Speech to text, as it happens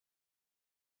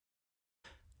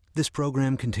This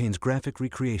program contains graphic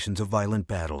recreations of violent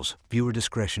battles. Viewer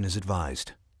discretion is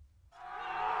advised.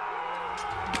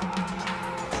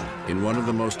 In one of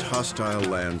the most hostile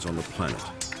lands on the planet,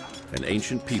 an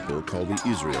ancient people called the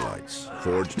Israelites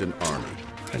forged an army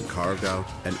and carved out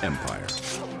an empire.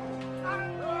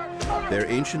 Their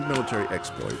ancient military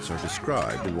exploits are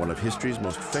described in one of history's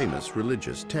most famous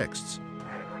religious texts,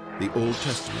 the Old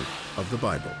Testament of the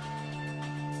Bible.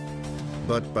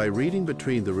 But by reading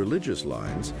between the religious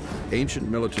lines, ancient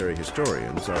military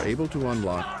historians are able to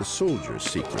unlock the soldiers'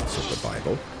 secrets of the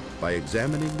Bible by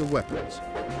examining the weapons,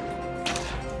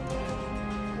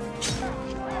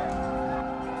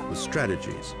 the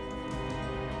strategies,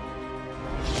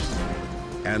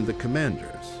 and the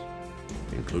commanders,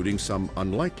 including some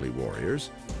unlikely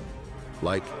warriors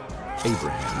like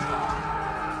Abraham,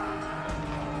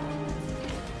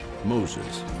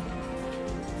 Moses,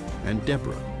 and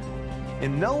Deborah.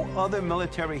 In no other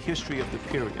military history of the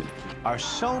period are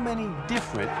so many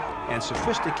different and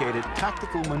sophisticated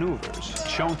tactical maneuvers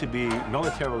shown to be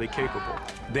militarily capable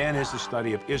than is the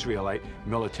study of Israelite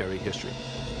military history.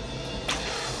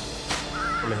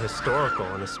 From a historical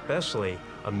and especially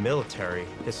a military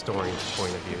historian's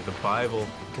point of view, the Bible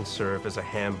can serve as a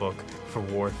handbook for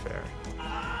warfare.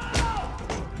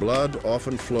 Blood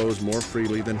often flows more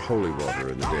freely than holy water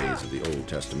in the days of the Old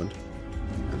Testament,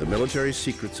 and the military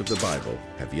secrets of the Bible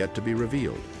have yet to be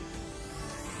revealed.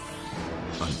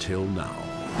 Until now.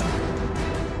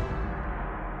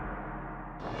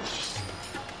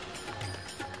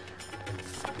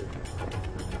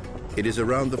 It is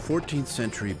around the 14th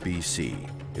century BC,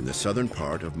 in the southern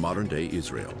part of modern-day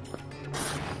Israel.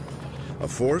 A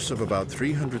force of about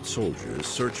 300 soldiers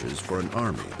searches for an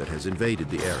army that has invaded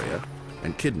the area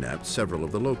and kidnapped several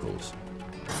of the locals.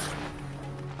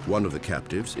 One of the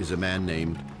captives is a man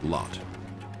named Lot.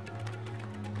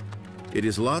 It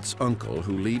is Lot's uncle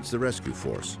who leads the rescue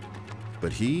force,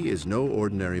 but he is no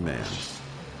ordinary man.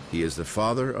 He is the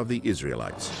father of the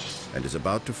Israelites and is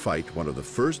about to fight one of the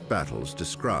first battles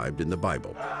described in the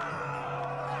Bible.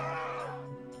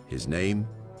 His name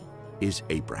is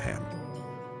Abraham.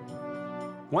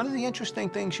 One of the interesting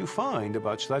things you find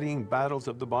about studying battles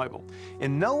of the Bible,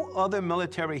 in no other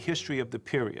military history of the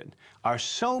period are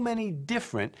so many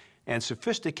different and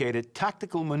sophisticated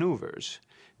tactical maneuvers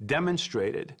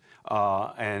demonstrated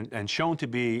and shown to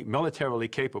be militarily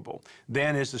capable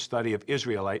than is the study of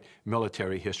Israelite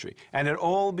military history. And it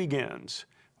all begins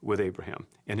with Abraham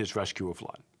and his rescue of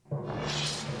Lot.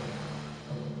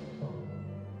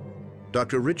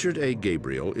 Dr. Richard A.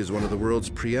 Gabriel is one of the world's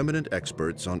preeminent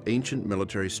experts on ancient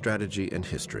military strategy and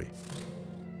history.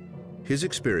 His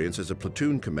experience as a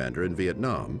platoon commander in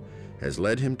Vietnam has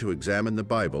led him to examine the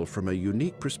Bible from a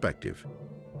unique perspective,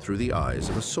 through the eyes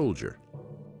of a soldier.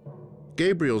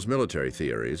 Gabriel's military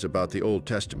theories about the Old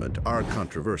Testament are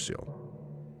controversial.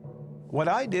 What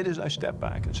I did is I stepped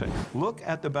back and said, look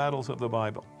at the battles of the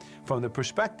Bible from the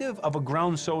perspective of a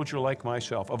ground soldier like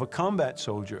myself, of a combat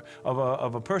soldier,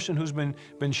 of a person who's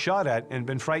been shot at and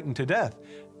been frightened to death.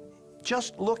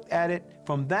 Just look at it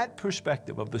from that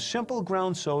perspective of the simple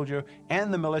ground soldier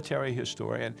and the military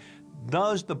historian.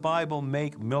 Does the Bible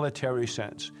make military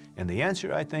sense? And the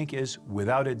answer, I think, is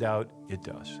without a doubt, it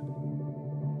does.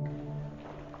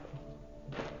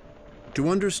 To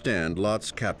understand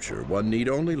Lot's capture, one need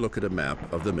only look at a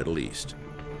map of the Middle East.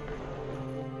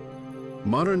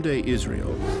 Modern-day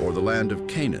Israel, or the land of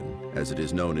Canaan, as it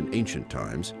is known in ancient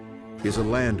times, is a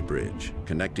land bridge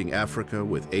connecting Africa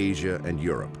with Asia and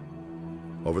Europe.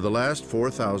 Over the last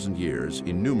 4,000 years,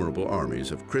 innumerable armies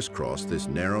have crisscrossed this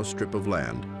narrow strip of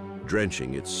land,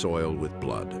 drenching its soil with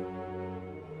blood.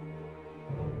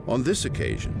 On this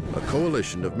occasion, a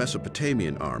coalition of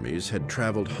Mesopotamian armies had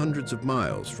traveled hundreds of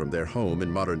miles from their home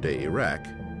in modern-day Iraq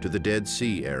to the Dead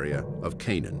Sea area of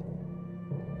Canaan.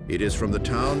 It is from the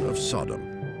town of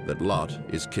Sodom that Lot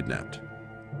is kidnapped.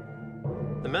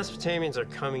 The Mesopotamians are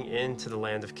coming into the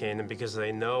land of Canaan because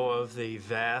they know of the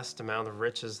vast amount of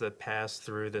riches that pass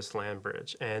through this land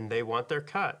bridge, and they want their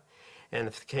cut. And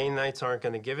if the Canaanites aren't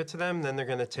going to give it to them, then they're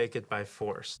going to take it by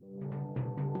force.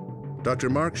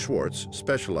 Dr. Mark Schwartz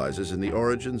specializes in the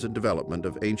origins and development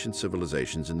of ancient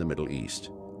civilizations in the Middle East.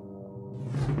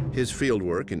 His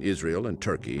fieldwork in Israel and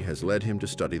Turkey has led him to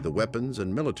study the weapons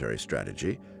and military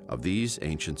strategy of these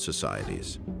ancient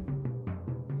societies.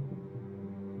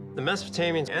 The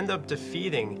Mesopotamians end up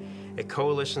defeating a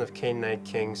coalition of Canaanite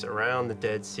kings around the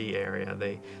Dead Sea area.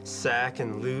 They sack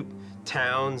and loot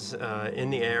towns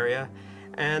in the area,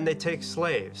 and they take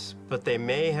slaves. But they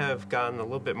may have gotten a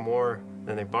little bit more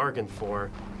than they bargained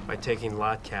for by taking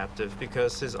Lot captive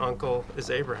because his uncle is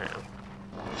Abraham.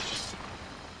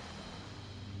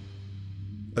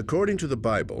 According to the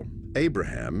Bible,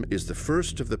 Abraham is the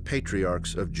first of the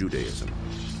patriarchs of Judaism,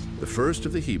 the first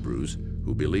of the Hebrews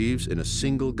who believes in a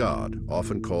single God,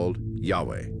 often called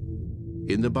Yahweh.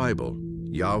 In the Bible,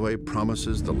 Yahweh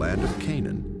promises the land of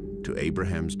Canaan to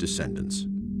Abraham's descendants.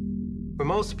 When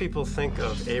most people think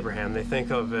of Abraham, they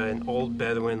think of an old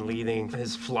Bedouin leading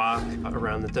his flock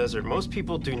around the desert. Most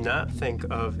people do not think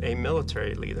of a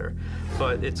military leader,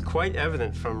 but it's quite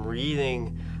evident from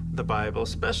reading the Bible,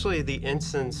 especially the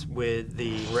instance with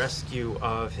the rescue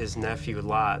of his nephew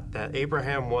Lot, that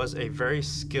Abraham was a very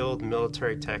skilled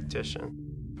military tactician.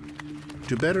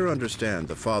 To better understand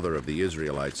the father of the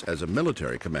Israelites as a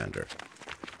military commander,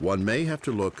 one may have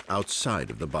to look outside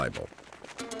of the Bible.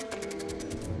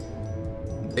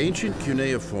 Ancient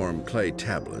cuneiform clay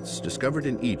tablets discovered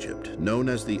in Egypt, known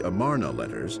as the Amarna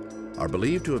letters, are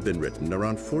believed to have been written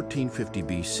around 1450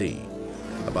 BC,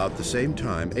 about the same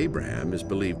time Abraham is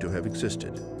believed to have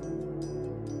existed.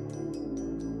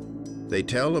 They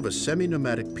tell of a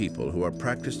semi-nomadic people who are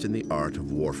practiced in the art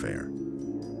of warfare.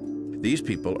 These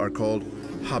people are called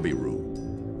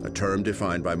Habiru, a term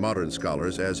defined by modern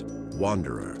scholars as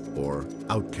wanderer or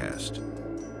outcast.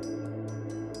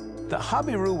 The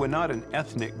Habiru were not an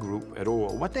ethnic group at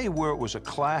all. What they were was a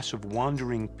class of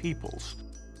wandering peoples.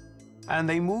 And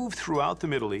they moved throughout the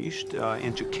Middle East,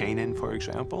 into Canaan, for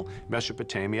example,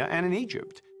 Mesopotamia, and in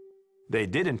Egypt. They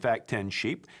did, in fact, tend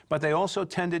sheep, but they also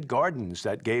tended gardens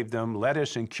that gave them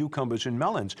lettuce and cucumbers and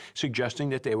melons, suggesting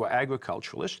that they were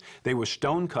agriculturalists. They were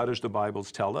stone cutters, the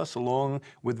Bibles tell us, along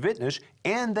with vintners,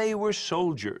 and they were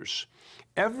soldiers.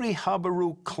 Every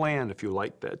Habiru clan, if you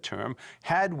like that term,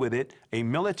 had with it a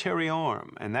military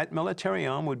arm, and that military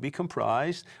arm would be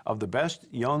comprised of the best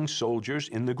young soldiers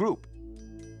in the group.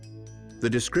 The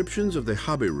descriptions of the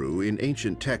Habiru in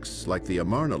ancient texts like the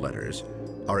Amarna letters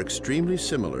are extremely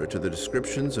similar to the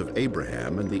descriptions of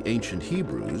Abraham and the ancient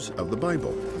Hebrews of the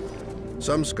Bible.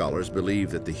 Some scholars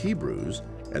believe that the Hebrews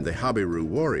and the Habiru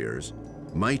warriors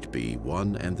might be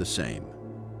one and the same.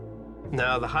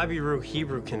 Now, the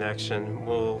Habiru-Hebrew connection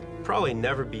will probably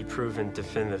never be proven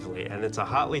definitively, and it's a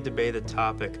hotly debated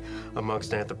topic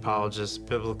amongst anthropologists,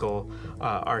 biblical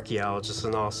archaeologists,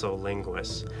 and also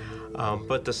linguists.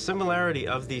 But the similarity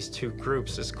of these two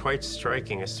groups is quite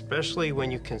striking, especially when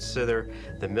you consider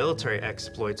the military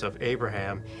exploits of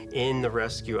Abraham in the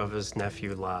rescue of his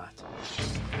nephew Lot.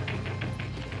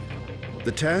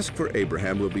 The task for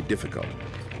Abraham will be difficult.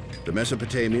 The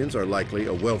Mesopotamians are likely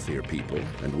a wealthier people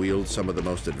and wield some of the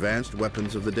most advanced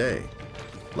weapons of the day,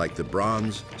 like the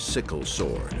bronze sickle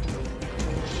sword.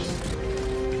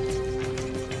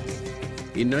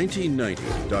 In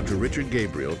 1990, Dr. Richard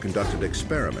Gabriel conducted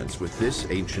experiments with this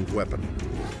ancient weapon.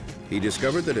 He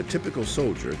discovered that a typical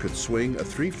soldier could swing a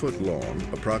 3-foot-long,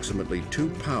 approximately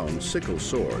 2-pound sickle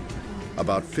sword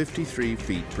about 53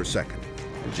 feet per second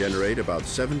and generate about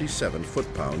 77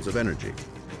 foot-pounds of energy.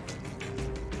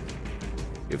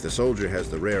 If the soldier has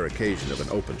the rare occasion of an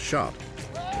open shot,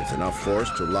 it's enough force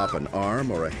to lop an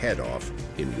arm or a head off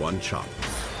in one chop.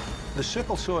 The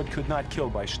sickle sword could not kill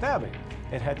by stabbing.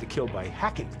 It had to kill by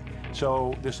hacking.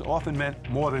 So this often meant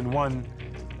more than one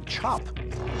chop.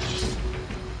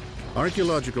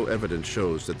 Archaeological evidence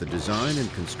shows that the design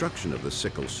and construction of the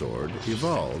sickle sword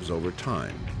evolves over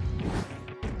time.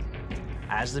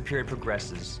 As the period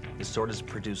progresses, the sword is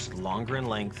produced longer in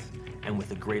length and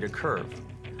with a greater curve.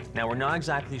 Now, we're not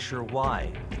exactly sure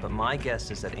why, but my guess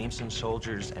is that ancient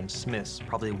soldiers and smiths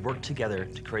probably worked together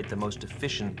to create the most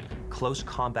efficient close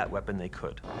combat weapon they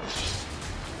could.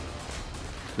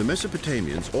 The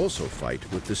Mesopotamians also fight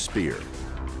with the spear.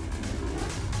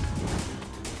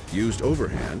 Used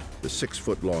overhand, the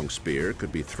 6-foot-long spear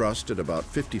could be thrust at about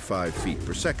 55 feet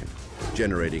per second,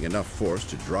 generating enough force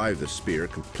to drive the spear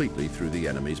completely through the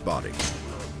enemy's body.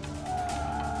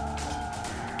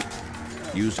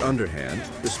 Used underhand,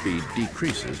 the speed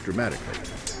decreases dramatically,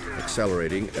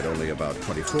 accelerating at only about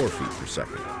 24 feet per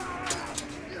second.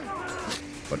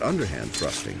 But underhand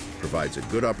thrusting provides a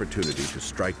good opportunity to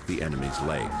strike the enemy's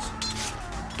legs.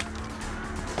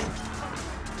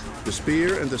 The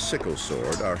spear and the sickle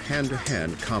sword are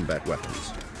hand-to-hand combat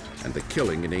weapons, and the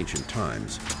killing in ancient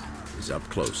times is up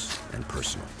close and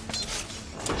personal.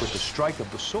 With the strike of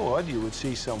the sword, you would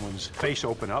see someone's face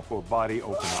open up or body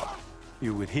open up.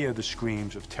 You would hear the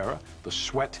screams of terror, the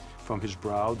sweat from his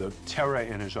brow, the terror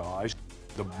in his eyes.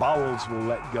 The bowels will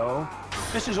let go.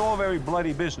 This is all very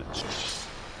bloody business.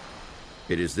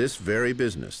 It is this very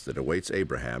business that awaits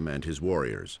Abraham and his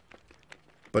warriors.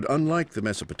 But unlike the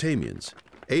Mesopotamians,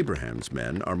 Abraham's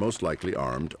men are most likely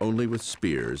armed only with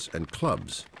spears and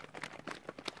clubs.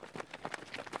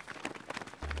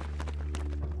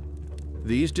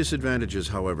 These disadvantages,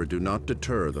 however, do not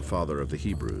deter the father of the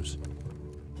Hebrews.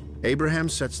 Abraham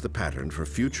sets the pattern for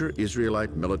future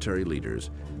Israelite military leaders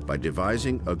by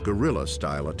devising a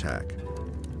guerrilla-style attack.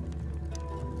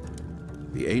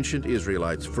 The ancient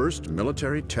Israelites' first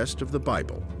military test of the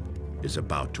Bible is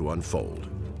about to unfold.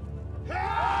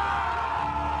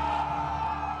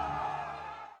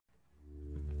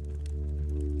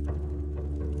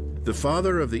 The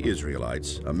father of the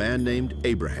Israelites, a man named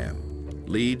Abraham,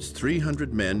 leads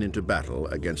 300 men into battle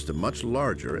against a much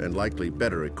larger and likely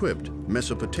better equipped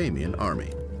Mesopotamian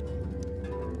army.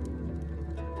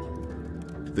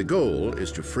 The goal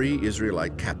is to free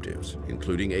Israelite captives,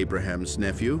 including Abraham's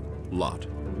nephew, Lot.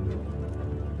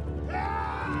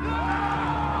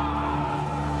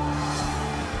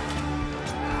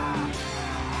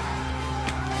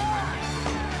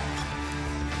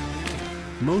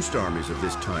 Most armies of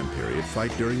this time period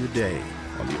fight during the day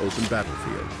on the open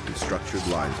battlefield in structured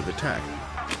lines of attack.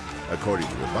 According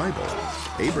to the Bible,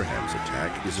 Abraham's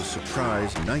attack is a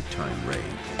surprise nighttime raid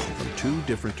from 2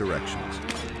 different directions.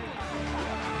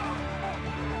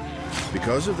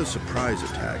 Because of the surprise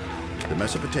attack, the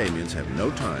Mesopotamians have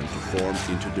no time to form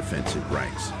into defensive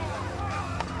ranks.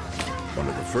 One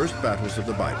of the first battles of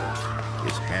the Bible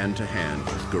is hand-to-hand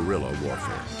guerrilla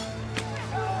warfare.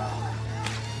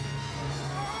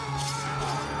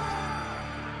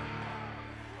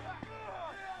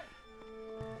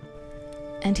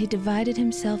 And he divided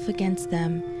himself against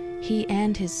them, he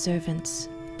and his servants,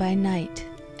 by night,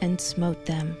 and smote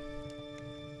them.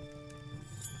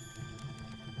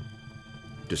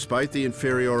 Despite the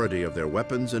inferiority of their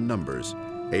weapons and numbers,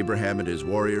 Abraham and his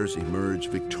warriors emerge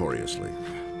victoriously.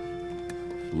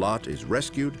 Lot is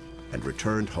rescued and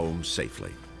returned home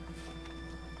safely.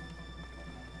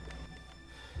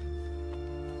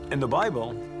 In the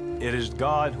Bible, it is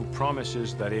God who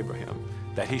promises that Abraham,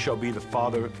 that he shall be the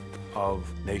father of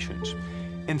nations.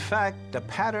 In fact, the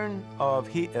pattern of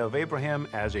Abraham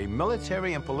as a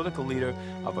military and political leader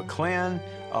of a clan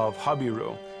of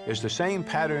Habiru is the same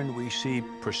pattern we see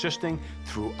persisting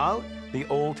throughout the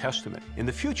Old Testament in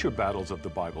the future battles of the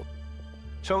Bible.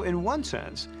 So in one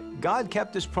sense, God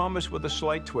kept his promise with a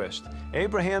slight twist.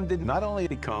 Abraham did not only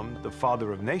become the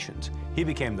father of nations, he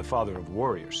became the father of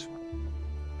warriors.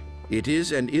 It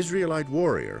is an Israelite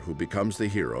warrior who becomes the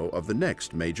hero of the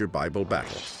next major Bible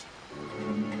battle.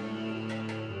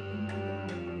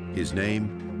 His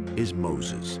name is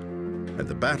Moses, and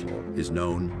the battle is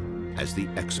known as the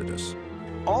Exodus.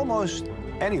 Almost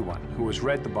anyone who has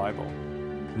read the Bible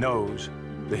knows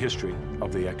the history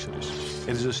of the Exodus.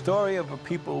 It is a story of a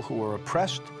people who were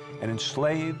oppressed and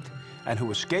enslaved and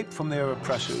who escaped from their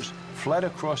oppressors, fled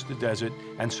across the desert,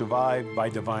 and survived by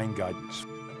divine guidance.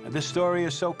 And this story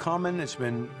is so common, it's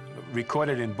been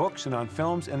recorded in books and on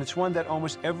films, and it's one that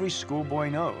almost every schoolboy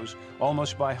knows,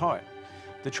 almost by heart.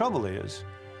 The trouble is,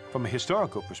 from a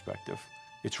historical perspective,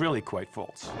 it's really quite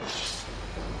false.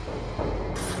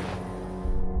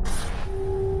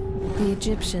 The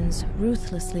Egyptians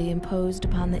ruthlessly imposed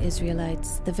upon the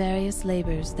Israelites the various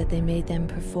labors that they made them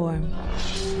perform.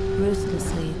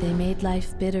 Ruthlessly, they made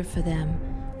life bitter for them,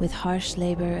 with harsh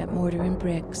labor at mortar and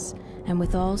bricks, and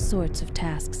with all sorts of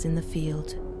tasks in the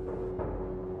field.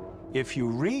 If you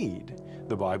read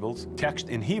the Bible's text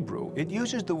in Hebrew, it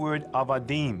uses the word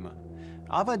avadim.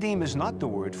 Avadim is not the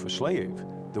word for slave.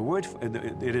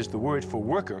 It is the word for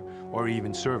worker or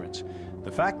even servants.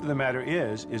 The fact of the matter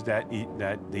is that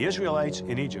the Israelites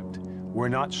in Egypt were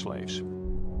not slaves.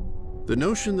 The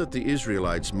notion that the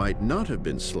Israelites might not have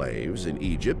been slaves in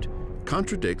Egypt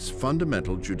contradicts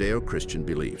fundamental Judeo-Christian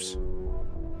beliefs.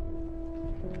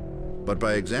 But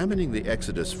by examining the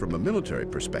Exodus from a military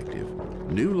perspective,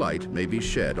 new light may be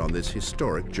shed on this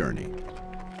historic journey.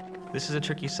 This is a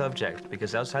tricky subject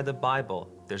because outside the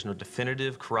Bible, there's no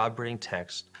definitive corroborating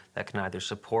text that can either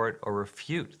support or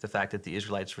refute the fact that the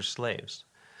Israelites were slaves.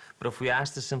 But if we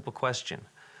ask the simple question,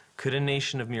 could a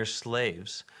nation of mere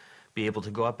slaves be able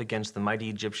to go up against the mighty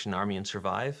Egyptian army and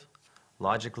survive?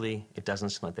 Logically, it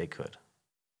doesn't seem like they could.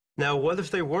 Now, what if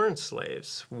they weren't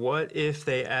slaves? What if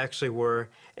they actually were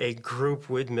a group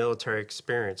with military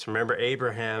experience? Remember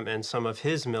Abraham and some of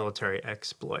his military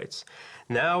exploits.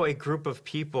 Now a group of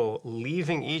people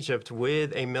leaving Egypt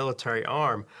with a military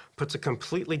arm puts a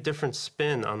completely different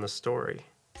spin on the story.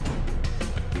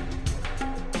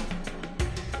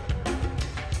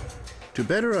 To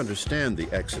better understand the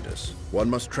Exodus, one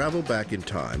must travel back in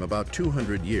time about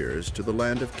 200 years to the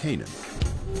land of Canaan.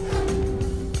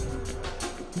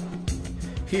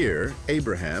 Here,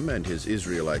 Abraham and his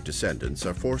Israelite descendants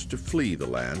are forced to flee the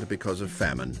land because of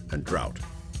famine and drought.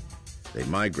 They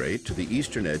migrate to the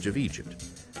eastern edge of Egypt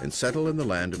and settle in the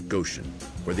land of Goshen,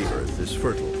 where the earth is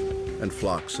fertile and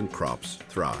flocks and crops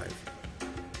thrive.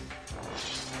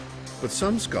 But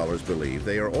some scholars believe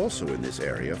they are also in this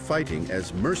area fighting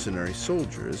as mercenary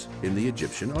soldiers in the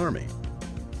Egyptian army.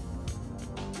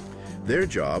 Their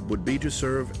job would be to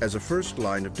serve as a first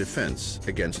line of defense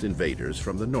against invaders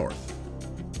from the north.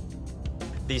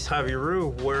 These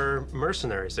Habiru were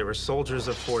mercenaries. They were soldiers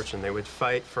of fortune. They would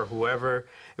fight for whoever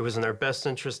it was in their best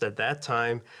interest at that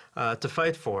time to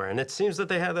fight for. And it seems that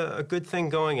they had a good thing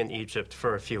going in Egypt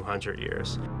for a few hundred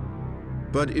years.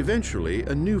 But eventually,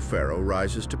 a new pharaoh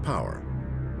rises to power.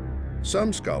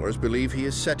 Some scholars believe he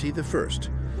is Seti I,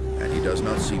 and he does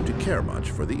not seem to care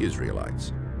much for the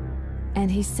Israelites.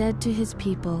 And he said to his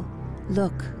people,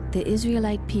 "Look, the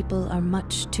Israelite people are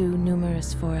much too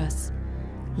numerous for us.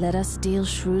 Let us deal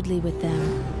shrewdly with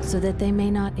them, so that they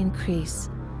may not increase.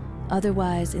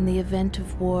 Otherwise, in the event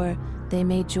of war, they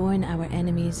may join our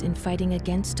enemies in fighting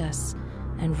against us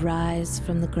and rise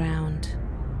from the ground."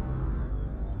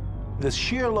 The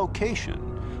sheer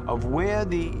location of where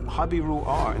the Habiru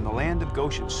are in the land of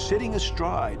Goshen, sitting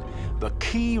astride the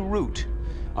key route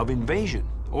of invasion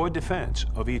or defense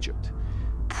of Egypt,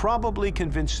 probably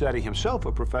convinced Seti himself,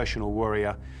 a professional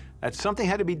warrior, that something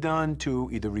had to be done to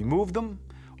either remove them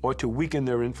or to weaken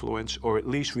their influence, or at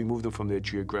least remove them from their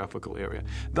geographical area.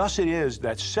 Thus it is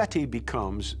that Seti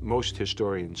becomes, most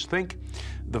historians think,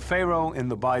 the pharaoh in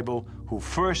the Bible who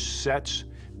first sets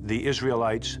the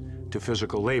Israelites to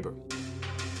physical labor.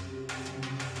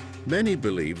 Many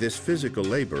believe this physical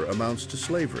labor amounts to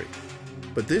slavery,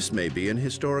 but this may be an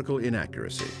historical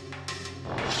inaccuracy.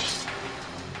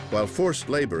 While forced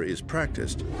labor is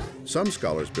practiced, some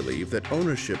scholars believe that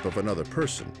ownership of another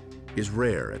person is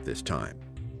rare at this time.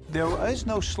 There is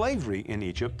no slavery in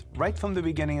Egypt right from the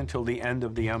beginning until the end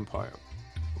of the empire.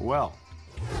 Well,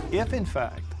 if in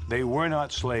fact they were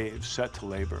not slaves set to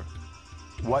labor,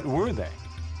 what were they?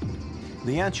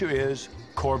 The answer is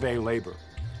corvée labor.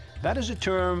 That is a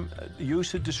term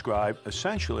used to describe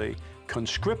essentially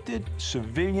conscripted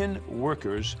civilian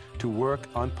workers to work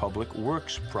on public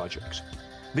works projects.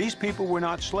 These people were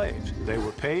not slaves. They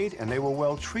were paid and they were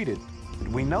well treated.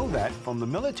 We know that from the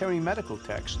military medical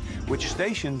text, which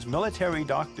stations military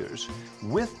doctors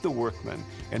with the workmen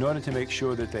in order to make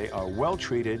sure that they are well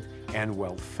treated and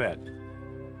well fed.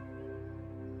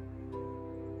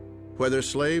 Whether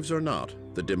slaves or not,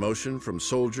 the demotion from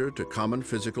soldier to common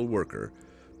physical worker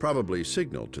probably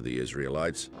signaled to the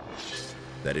Israelites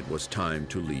that it was time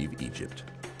to leave Egypt.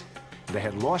 They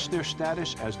had lost their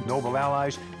status as noble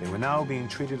allies. They were now being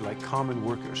treated like common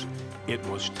workers. It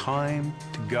was time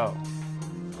to go.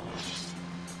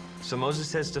 So Moses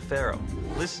says to Pharaoh,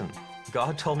 "Listen,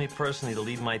 God told me personally to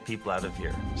lead my people out of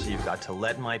here, so you've got to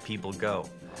let my people go."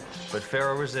 But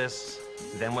Pharaoh resists.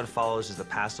 Then what follows is the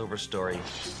Passover story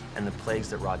and the plagues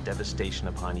that wrought devastation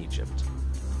upon Egypt.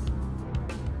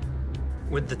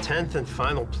 With the 10th and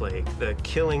final plague, the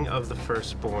killing of the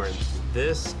firstborn,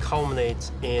 this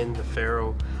culminates in the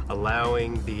Pharaoh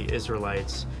allowing the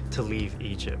Israelites to leave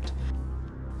Egypt.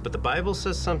 But the Bible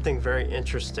says something very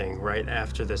interesting right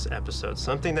after this episode,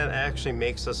 something that actually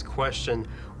makes us question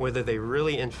whether they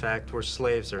really in fact were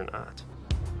slaves or not.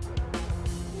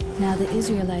 Now the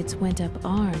Israelites went up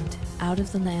armed out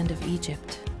of the land of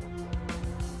Egypt.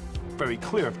 Very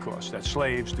clear, of course, that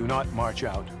slaves do not march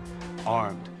out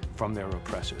armed from their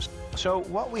oppressors. So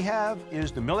what we have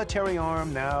is the military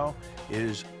arm now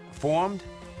is formed,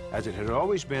 as it had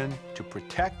always been, to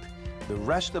protect the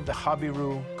rest of the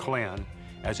Habiru clan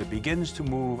as it begins to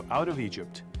move out of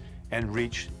Egypt and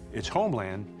reach its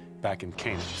homeland back in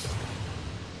Canaan.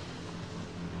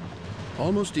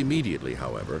 Almost immediately,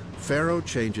 however, Pharaoh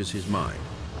changes his mind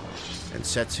and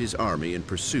sets his army in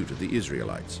pursuit of the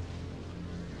Israelites.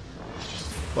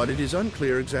 But it is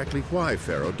unclear exactly why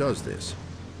Pharaoh does this.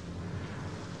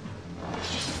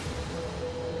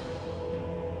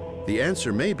 The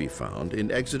answer may be found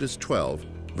in Exodus 12,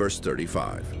 verse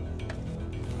 35.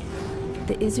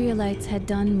 The Israelites had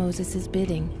done Moses'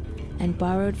 bidding and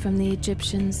borrowed from the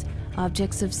Egyptians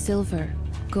objects of silver,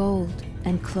 gold,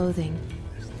 and clothing.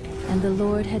 And the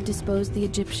Lord had disposed the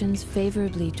Egyptians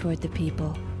favorably toward the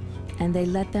people, and they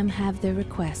let them have their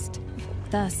request.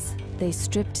 Thus, they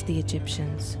stripped the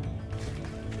Egyptians.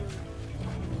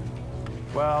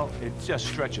 Well, it just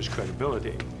stretches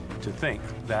credibility to think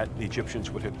that the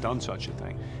Egyptians would have done such a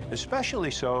thing,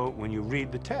 especially so when you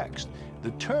read the text.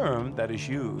 The term that is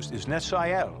used is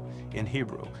nesael in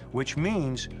Hebrew, which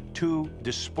means to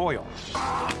despoil.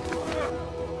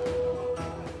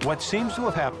 What seems to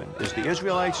have happened is the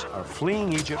Israelites are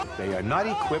fleeing Egypt. They are not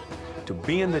equipped to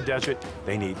be in the desert.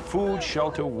 They need food,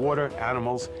 shelter, water,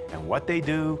 animals, and what they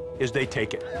do is they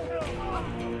take it.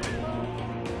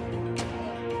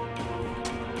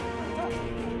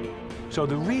 So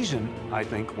the reason, I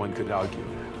think one could argue,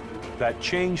 that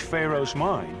changed Pharaoh's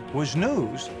mind was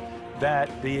news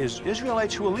that the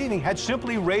Israelites who were leaving had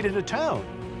simply raided a town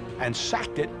and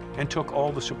sacked it and took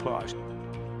all the supplies.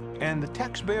 And the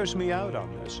text bears me out on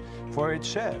this, for it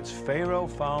says, Pharaoh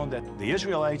found that the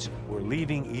Israelites were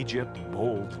leaving Egypt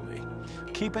boldly.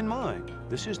 Keep in mind,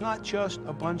 this is not just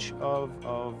a bunch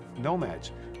of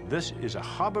nomads. This is a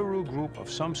Habaru group of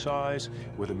some size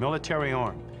with a military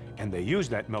arm, and they use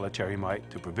that military might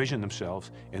to provision themselves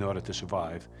in order to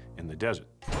survive in the desert.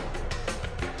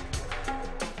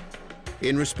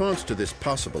 In response to this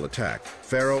possible attack,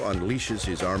 Pharaoh unleashes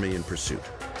his army in pursuit.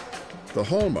 The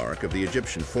hallmark of the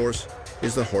Egyptian force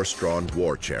is the horse-drawn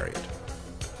war chariot.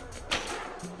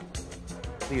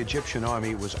 The Egyptian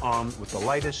army was armed with the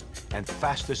lightest and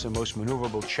fastest and most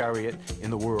maneuverable chariot in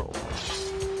the world.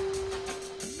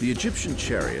 The Egyptian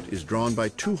chariot is drawn by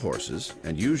 2 horses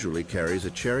and usually carries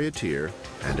a charioteer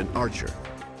and an archer.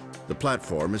 The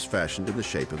platform is fashioned in the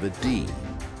shape of a D.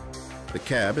 The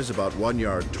cab is about 1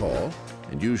 yard tall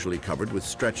and usually covered with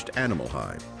stretched animal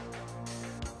hide.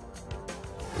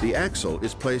 The axle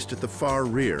is placed at the far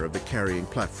rear of the carrying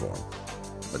platform,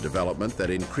 a development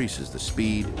that increases the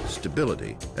speed,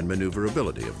 stability, and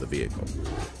maneuverability of the vehicle.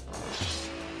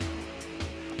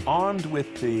 Armed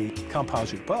with the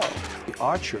composite bow, the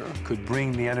archer could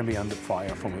bring the enemy under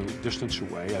fire from a distance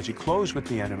away. As he closed with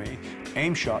the enemy,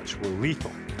 aim shots were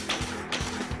lethal.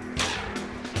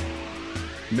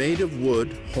 Made of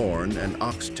wood, horn, and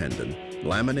ox tendon,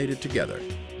 laminated together,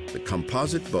 the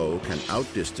composite bow can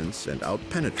outdistance and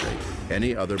outpenetrate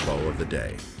any other bow of the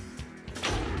day.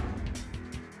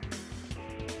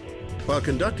 While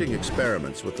conducting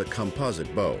experiments with the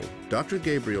composite bow, Dr.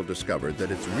 Gabriel discovered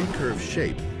that its recurved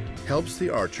shape helps the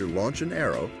archer launch an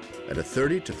arrow at a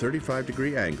 30 to 35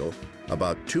 degree angle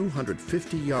about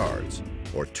 250 yards,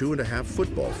 or 2.5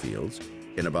 football fields,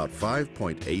 in about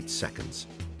 5.8 seconds.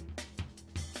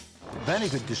 Then he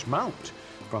could dismount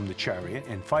from the chariot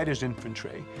and fight his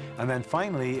infantry, and then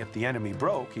finally, if the enemy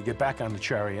broke, he'd get back on the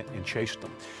chariot and chase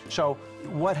them. So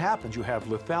what happens? You have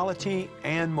lethality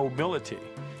and mobility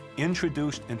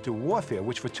introduced into warfare,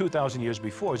 which for 2,000 years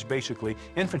before is basically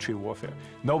infantry warfare.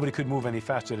 Nobody could move any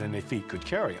faster than their feet could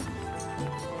carry them.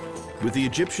 With the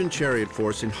Egyptian chariot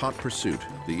force in hot pursuit,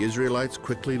 the Israelites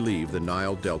quickly leave the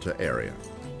Nile Delta area.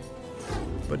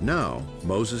 But now,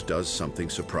 Moses does something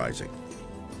surprising.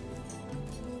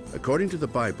 According to the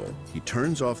Bible, he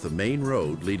turns off the main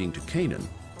road leading to Canaan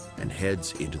and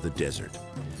heads into the desert.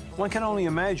 One can only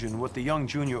imagine what the young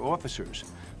junior officers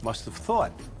must have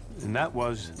thought, and that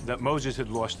was that Moses had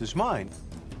lost his mind.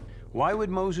 Why would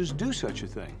Moses do such a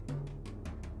thing?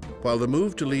 While the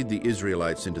move to lead the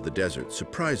Israelites into the desert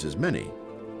surprises many,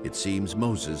 it seems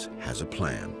Moses has a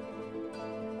plan.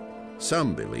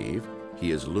 Some believe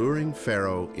he is luring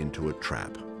Pharaoh into a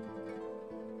trap.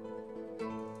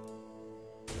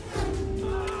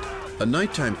 A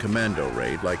nighttime commando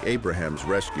raid, like Abraham's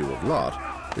rescue of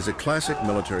Lot, is a classic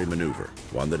military maneuver,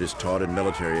 one that is taught in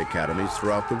military academies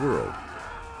throughout the world.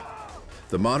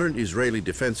 The modern Israeli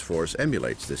Defense Force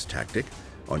emulates this tactic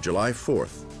on July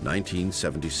 4th,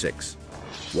 1976.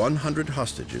 100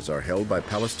 hostages are held by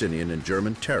Palestinian and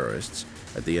German terrorists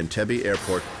at the Entebbe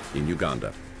airport in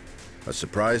Uganda. A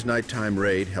surprise nighttime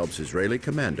raid helps Israeli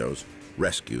commandos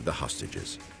rescue the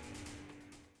hostages.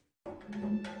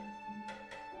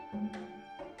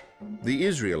 The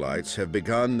Israelites have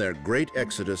begun their great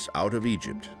exodus out of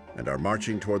Egypt and are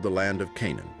marching toward the land of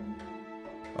Canaan,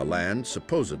 a land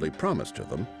supposedly promised to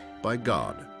them by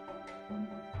God.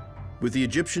 With the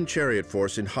Egyptian chariot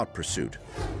force in hot pursuit,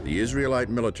 the Israelite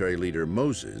military leader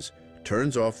Moses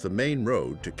turns off the main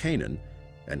road to Canaan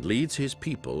and leads his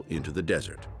people into the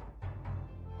desert.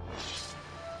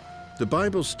 The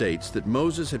Bible states that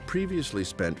Moses had previously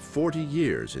spent 40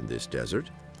 years in this desert,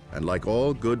 and like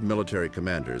all good military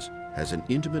commanders, has an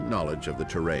intimate knowledge of the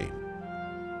terrain.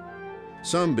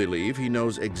 Some believe he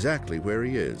knows exactly where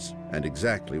he is and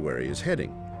exactly where he is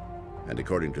heading. And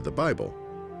according to the Bible,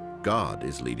 God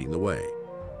is leading the way.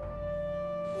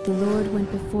 The Lord went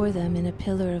before them in a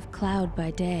pillar of cloud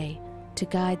by day to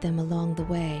guide them along the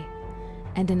way,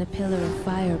 and in a pillar of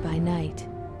fire by night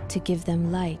to give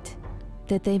them light,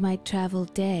 that they might travel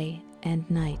day and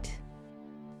night.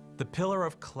 The pillar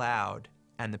of cloud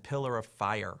and the pillar of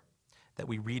fire that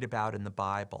we read about in the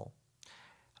Bible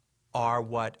are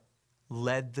what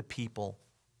led the people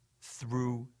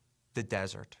through the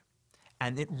desert.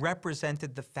 And it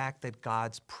represented the fact that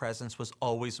God's presence was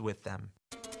always with them.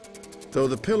 Though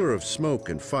the pillar of smoke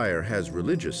and fire has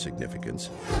religious significance,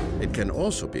 it can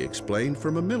also be explained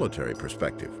from a military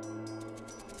perspective.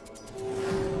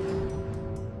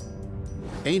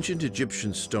 Ancient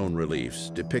Egyptian stone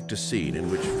reliefs depict a scene in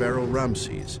which Pharaoh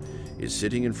Ramses is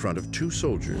sitting in front of two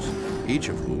soldiers, each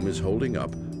of whom is holding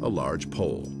up a large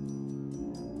pole.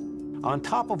 On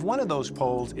top of one of those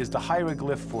poles is the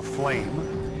hieroglyph for flame,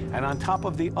 and on top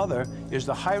of the other is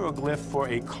the hieroglyph for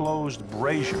a closed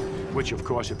brazier, which, of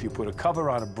course, if you put a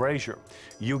cover on a brazier,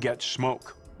 you get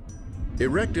smoke.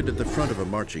 Erected at the front of a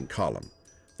marching column,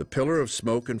 the pillar of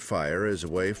smoke and fire is a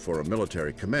way for a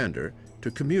military commander to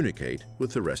communicate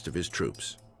with the rest of his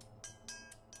troops.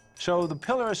 So the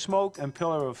pillar of smoke and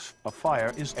pillar of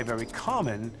fire is a very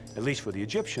common, at least for the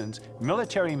Egyptians,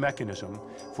 military mechanism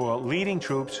for leading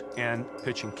troops and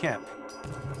pitching camp.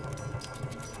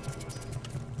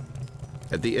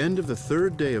 At the end of the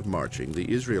third day of marching,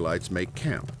 the Israelites make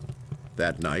camp.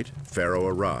 That night, Pharaoh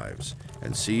arrives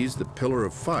and sees the pillar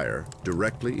of fire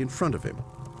directly in front of him.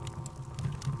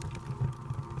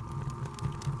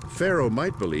 Pharaoh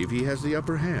might believe he has the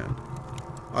upper hand.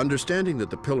 Understanding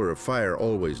that the pillar of fire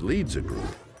always leads a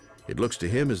group, it looks to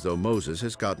him as though Moses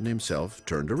has gotten himself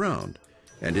turned around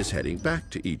and is heading back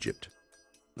to Egypt.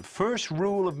 The first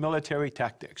rule of military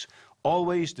tactics,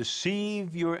 always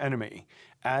deceive your enemy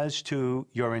as to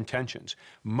your intentions.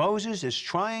 Moses is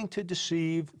trying to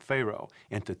deceive Pharaoh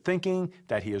into thinking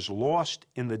that he is lost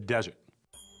in the desert.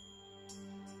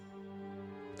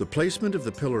 The placement of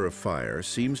the pillar of fire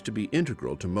seems to be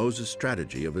integral to Moses'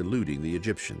 strategy of eluding the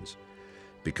Egyptians,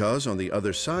 because on the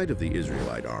other side of the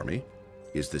Israelite army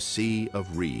is the Sea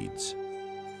of Reeds.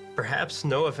 Perhaps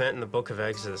no event in the book of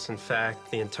Exodus, in fact,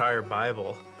 the entire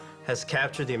Bible, has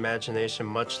captured the imagination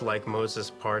much like Moses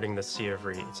parting the Sea of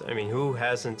Reeds. I mean, who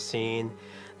hasn't seen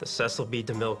the Cecil B.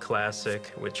 DeMille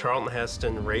classic with Charlton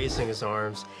Heston raising his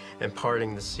arms and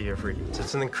parting the Sea of Reeds?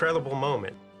 It's an incredible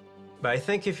moment. But I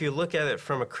think if you look at it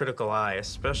from a critical eye,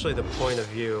 especially the point of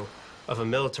view of a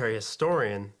military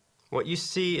historian, what you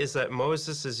see is that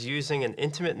Moses is using an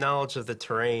intimate knowledge of the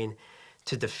terrain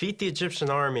to defeat the Egyptian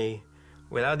army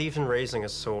without even raising a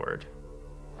sword.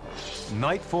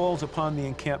 Night falls upon the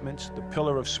encampments, the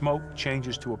pillar of smoke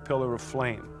changes to a pillar of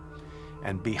flame,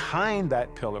 and behind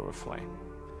that pillar of flame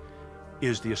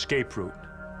is the escape route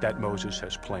that Moses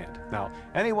has planned. Now,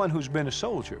 anyone who's been a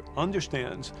soldier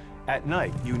understands at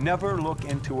night you never look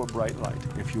into a bright light.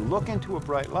 If you look into a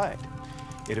bright light,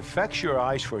 it affects your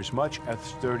eyes for as much as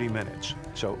 30 minutes.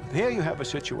 So there you have a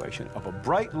situation of a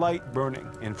bright light burning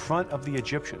in front of the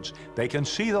Egyptians. They can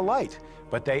see the light,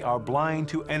 but they are blind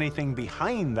to anything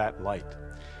behind that light.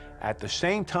 At the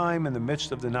same time, in the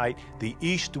midst of the night, the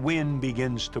east wind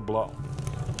begins to blow.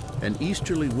 An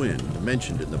easterly wind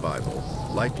mentioned in the Bible,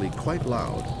 likely quite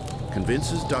loud,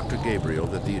 convinces Dr. Gabriel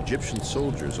that the Egyptian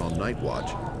soldiers on night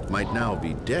watch might now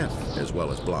be deaf as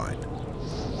well as blind.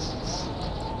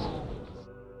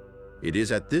 It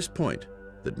is at this point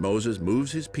that Moses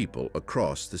moves his people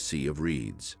across the Sea of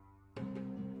Reeds.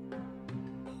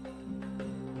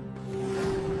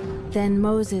 Then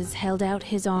Moses held out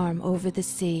his arm over the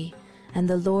sea, and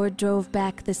the Lord drove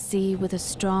back the sea with a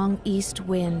strong east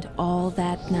wind all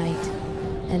that night,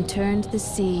 and turned the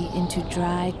sea into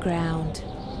dry ground.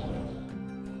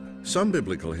 Some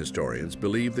biblical historians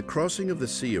believe the crossing of the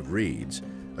Sea of Reeds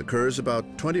occurs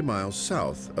about 20 miles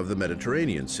south of the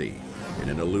Mediterranean Sea in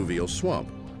an alluvial swamp,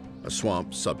 a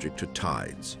swamp subject to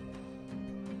tides.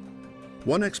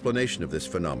 One explanation of this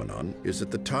phenomenon is that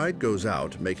the tide goes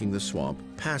out, making the swamp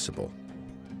passable.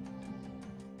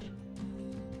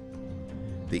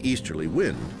 The easterly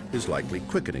wind is likely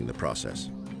quickening the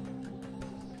process.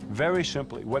 Very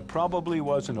simply, what probably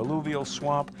was an alluvial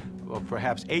swamp of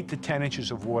perhaps 8 to 10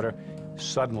 inches of water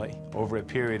suddenly, over a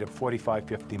period of 45,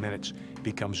 50 minutes,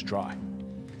 becomes dry.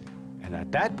 And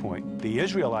at that point, the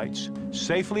Israelites,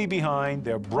 safely behind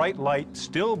their bright light,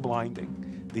 still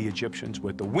blinding the Egyptians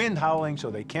with the wind howling so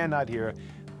they cannot hear,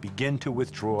 begin to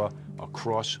withdraw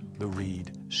across the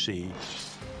Reed Sea.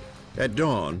 At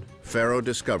dawn, Pharaoh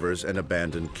discovers an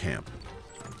abandoned camp.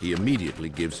 He immediately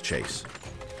gives chase.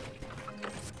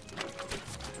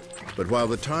 But while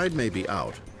the tide may be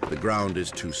out, the ground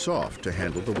is too soft to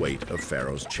handle the weight of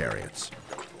Pharaoh's chariots.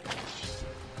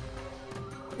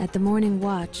 At the morning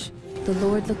watch, the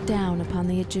Lord looked down upon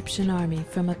the Egyptian army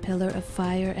from a pillar of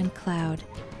fire and cloud,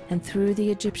 and threw the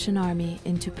Egyptian army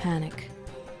into panic.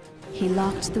 He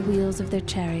locked the wheels of their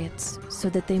chariots so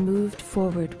that they moved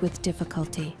forward with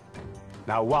difficulty.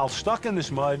 Now, while stuck in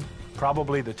this mud,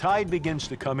 probably the tide begins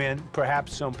to come in,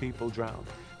 perhaps some people drown.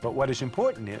 But what is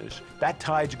important is that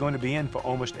tide's going to be in for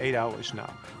almost 8 hours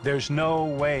now. There's no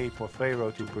way for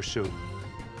Pharaoh to pursue.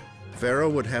 Pharaoh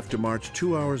would have to march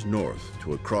 2 hours north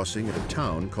to a crossing at a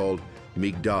town called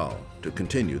Migdal to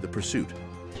continue the pursuit.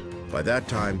 By that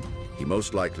time, he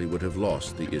most likely would have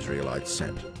lost the Israelite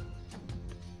scent.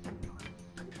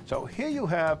 So here you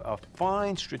have a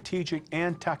fine strategic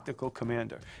and tactical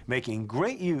commander making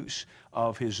great use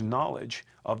of his knowledge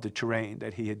of the terrain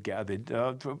that he had gathered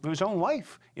for his own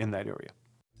life in that area.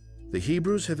 The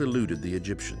Hebrews have eluded the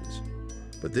Egyptians,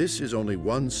 but this is only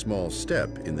one small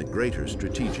step in the greater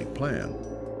strategic plan.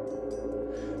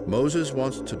 Moses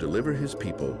wants to deliver his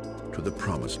people to the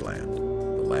Promised Land,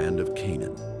 the land of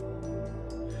Canaan.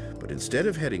 But instead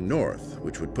of heading north,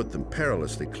 which would put them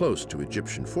perilously close to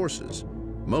Egyptian forces,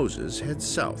 Moses heads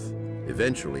south,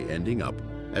 eventually ending up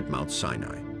at Mount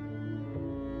Sinai.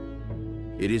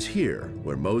 It is here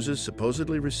where Moses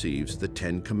supposedly receives the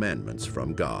 10 Commandments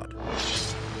from God.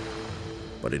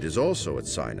 But it is also at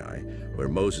Sinai where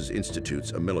Moses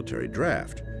institutes a military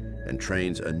draft and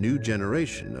trains a new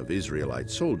generation of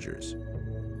Israelite soldiers.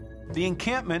 The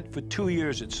encampment for 2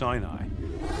 years at Sinai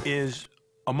is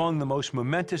among the most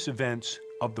momentous events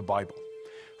of the Bible,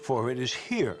 for it is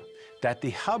here that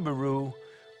the Habaru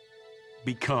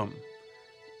become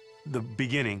the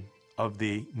beginning of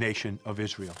the nation of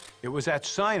Israel. It was at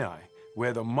Sinai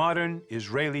where the modern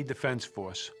Israeli Defense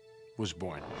Force was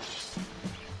born.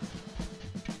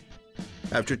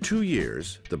 After 2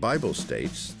 years, the Bible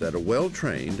states that a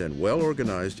well-trained and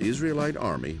well-organized Israelite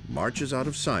army marches out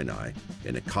of Sinai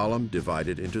in a column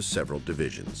divided into several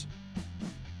divisions.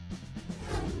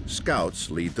 Scouts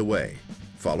lead the way,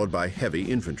 followed by heavy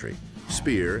infantry,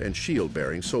 spear and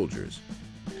shield-bearing soldiers.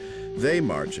 They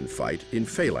march and fight in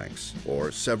phalanx,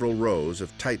 or several rows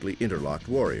of tightly interlocked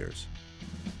warriors.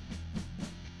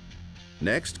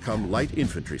 Next come light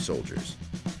infantry soldiers.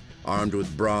 Armed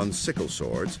with bronze sickle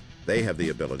swords, they have the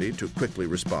ability to quickly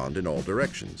respond in all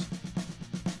directions.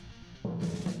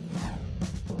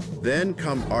 Then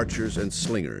come archers and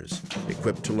slingers,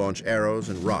 equipped to launch arrows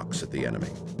and rocks at the enemy.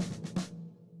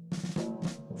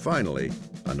 Finally,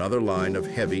 another line of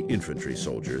heavy infantry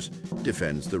soldiers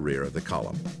defends the rear of the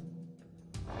column.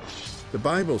 The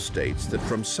Bible states that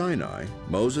from Sinai,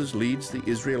 Moses leads the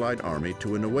Israelite army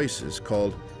to an oasis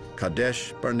called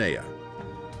Kadesh Barnea.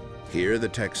 Here, the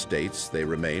text states they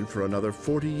remain for another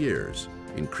 40 years,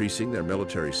 increasing their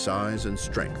military size and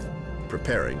strength,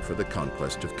 preparing for the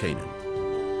conquest of Canaan.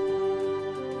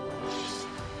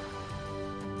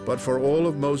 But for all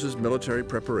of Moses' military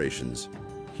preparations,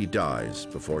 he dies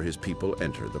before his people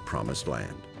enter the Promised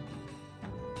Land.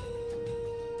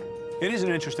 It is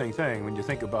an interesting thing when you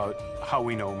think about how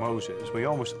we know Moses. We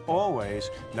almost always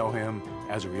know him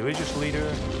as a religious leader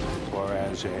or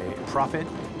as a prophet,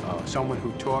 someone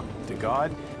who talked to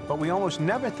God, but we almost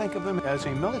never think of him as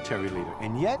a military leader.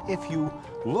 And yet, if you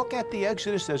look at the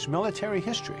Exodus as military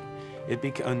history, it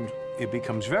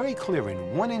becomes very clear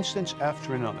in one instance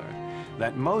after another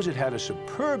that Moses had a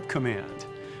superb command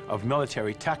of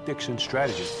military tactics and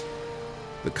strategy.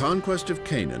 The conquest of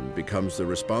Canaan becomes the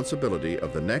responsibility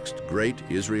of the next great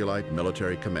Israelite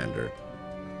military commander,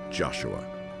 Joshua.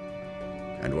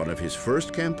 And one of his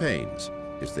first campaigns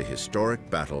is the historic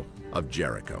Battle of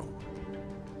Jericho.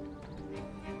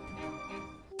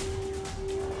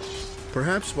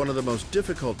 Perhaps one of the most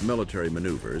difficult military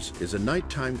maneuvers is a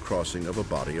nighttime crossing of a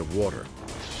body of water.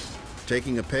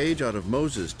 Taking a page out of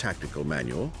Moses' tactical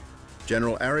manual,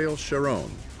 General Ariel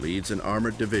Sharon leads an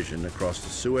armored division across the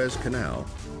Suez Canal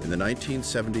in the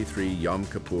 1973 Yom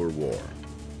Kippur War.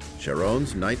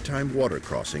 Sharon's nighttime water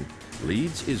crossing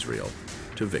leads Israel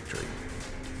to victory.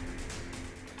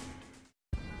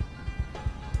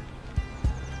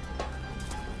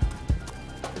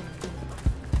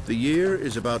 The year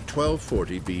is about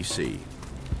 1240 BC.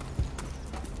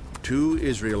 2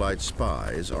 Israelite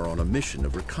spies are on a mission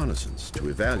of reconnaissance to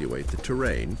evaluate the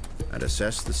terrain and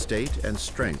assess the state and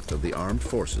strength of the armed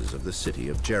forces of the city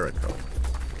of Jericho.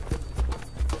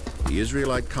 The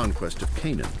Israelite conquest of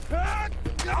Canaan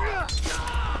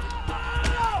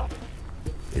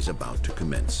is about to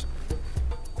commence.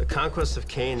 The conquest of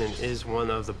Canaan is one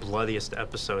of the bloodiest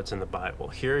episodes in the Bible.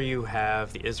 Here you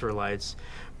have the Israelites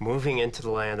moving into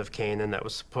the land of Canaan that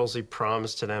was supposedly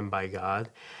promised to them by God.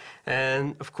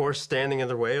 And, of course, standing in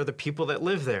their way are the people that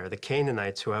live there, the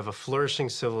Canaanites, who have a flourishing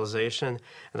civilization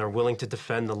and are willing to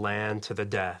defend the land to the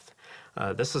death.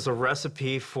 This is a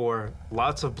recipe for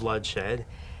lots of bloodshed,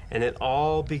 and it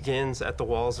all begins at the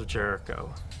walls of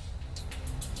Jericho.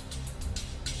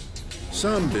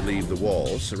 Some believe the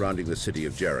walls surrounding the city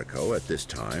of Jericho at this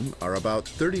time are about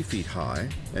 30 feet high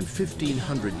and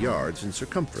 1,500 yards in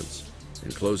circumference,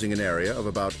 enclosing an area of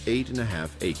about 8.5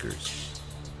 acres.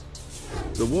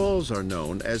 The walls are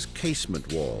known as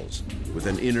casement walls, with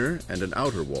an inner and an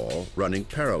outer wall running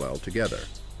parallel together.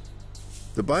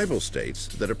 The Bible states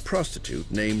that a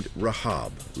prostitute named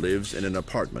Rahab lives in an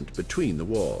apartment between the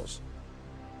walls.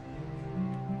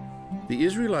 The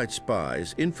Israelite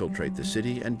spies infiltrate the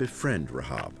city and befriend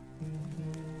Rahab.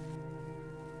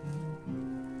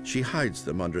 She hides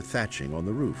them under thatching on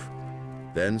the roof,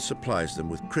 then supplies them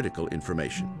with critical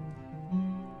information.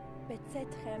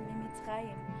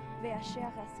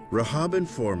 Rahab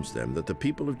informs them that the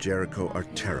people of Jericho are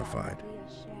terrified.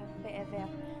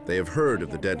 They have heard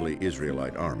of the deadly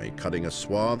Israelite army cutting a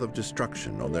swath of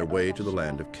destruction on their way to the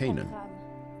land of Canaan.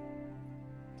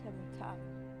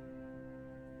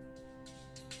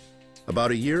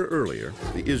 About a year earlier,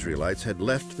 the Israelites had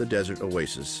left the desert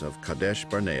oasis of Kadesh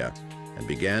Barnea and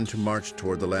began to march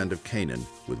toward the land of Canaan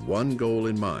with one goal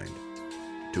in mind: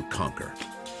 to conquer.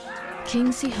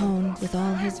 King Sihon, with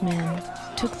all his men,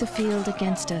 took the field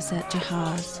against us at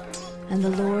Jahaz, and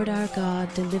the Lord our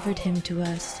God delivered him to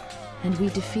us, and we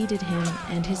defeated him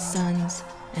and his sons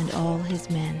and all his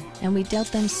men. And we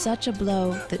dealt them such a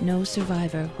blow that no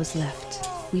survivor was left.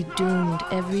 We doomed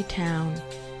every town,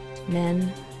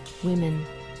 men, women,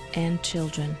 and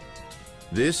children.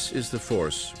 This is the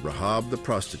force Rahab the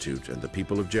prostitute and the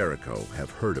people of Jericho have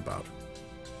heard about.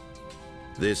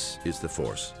 This is the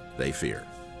force they fear.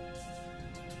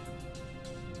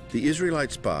 The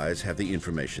Israelite spies have the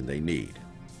information they need.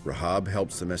 Rahab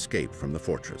helps them escape from the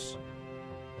fortress.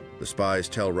 The spies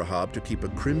tell Rahab to keep a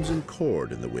crimson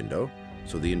cord in the window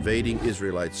so the invading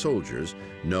Israelite soldiers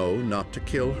know not to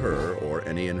kill her or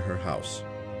any in her house.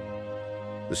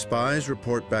 The spies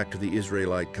report back to the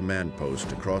Israelite command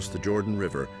post across the Jordan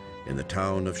River in the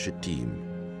town of Shittim.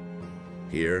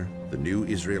 Here, the new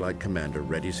Israelite commander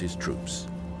readies his troops.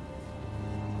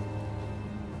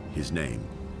 His name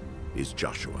is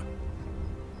Joshua.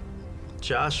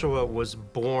 Joshua was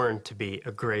born to be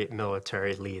a great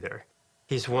military leader.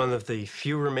 He's one of the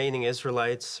few remaining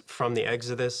Israelites from the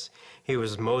Exodus. He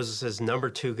was Moses'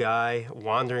 #2 guy,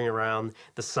 wandering around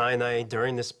the Sinai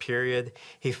during this period.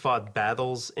 He fought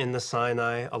battles in the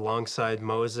Sinai alongside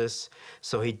Moses,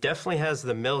 so he definitely has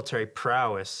the military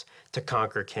prowess to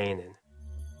conquer Canaan.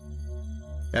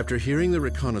 After hearing the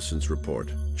reconnaissance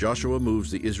report, Joshua moves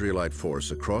the Israelite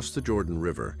force across the Jordan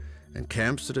River and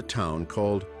camps at a town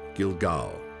called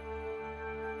Gilgal.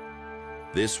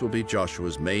 This will be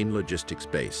Joshua's main logistics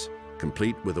base,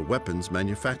 complete with a weapons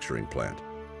manufacturing plant.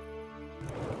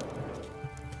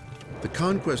 The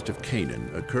conquest of Canaan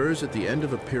occurs at the end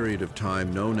of a period of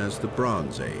time known as the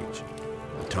Bronze Age,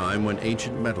 a time when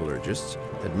ancient metallurgists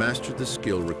had mastered the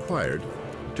skill required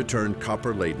to turn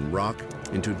copper-laden rock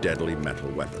into deadly metal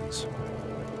weapons.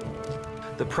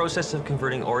 The process of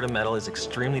converting ore to metal is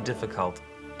extremely difficult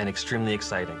and extremely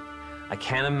exciting. I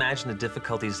can't imagine the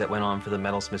difficulties that went on for the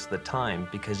metalsmiths at the time,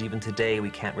 because even today we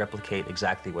can't replicate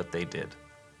exactly what they did.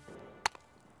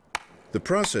 The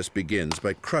process begins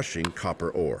by crushing copper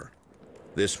ore.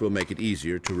 This will make it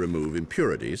easier to remove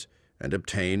impurities and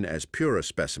obtain as pure a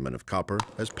specimen of copper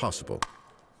as possible.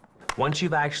 Once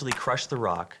you've actually crushed the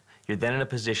rock, you're then in a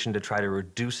position to try to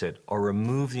reduce it or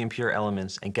remove the impure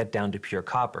elements and get down to pure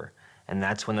copper. And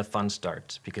that's when the fun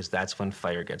starts, because that's when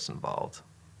fire gets involved.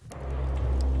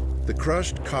 The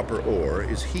crushed copper ore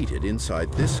is heated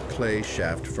inside this clay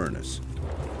shaft furnace.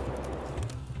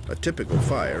 A typical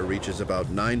fire reaches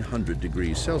about 900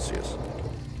 degrees Celsius.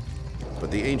 But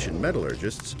the ancient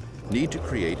metallurgists need to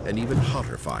create an even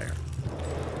hotter fire.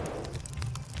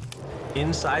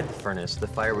 Inside the furnace, the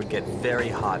fire would get very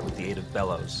hot with the aid of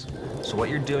bellows. So what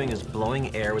you're doing is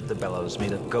blowing air with the bellows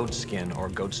made of goat skin or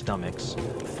goat stomachs,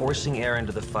 forcing air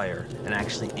into the fire and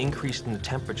actually increasing the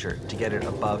temperature to get it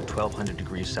above 1200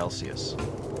 degrees Celsius.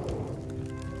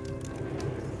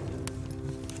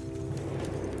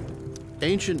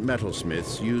 Ancient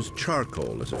metalsmiths used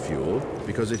charcoal as a fuel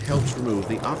because it helps remove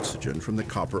the oxygen from the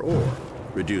copper ore,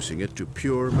 reducing it to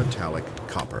pure metallic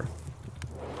copper.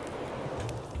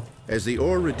 As the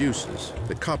ore reduces,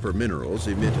 the copper minerals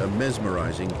emit a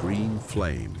mesmerizing green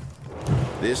flame.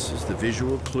 This is the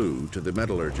visual clue to the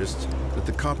metallurgists that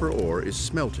the copper ore is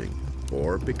smelting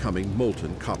or becoming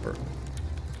molten copper.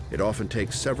 It often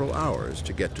takes several hours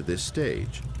to get to this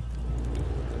stage.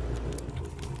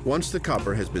 Once the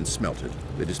copper has been smelted,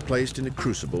 it is placed in a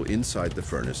crucible inside the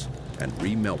furnace and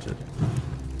remelted.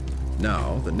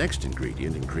 Now, the next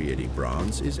ingredient in creating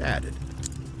bronze is added: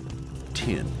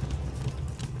 tin.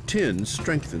 Tin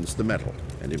strengthens the metal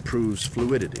and improves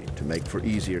fluidity to make for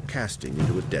easier casting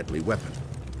into a deadly weapon.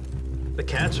 The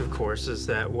catch, of course, is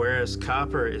that whereas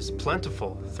copper is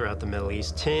plentiful throughout the Middle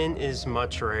East, tin is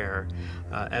much rarer.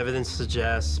 Evidence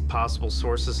suggests possible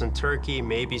sources in Turkey,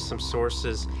 maybe some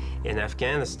sources in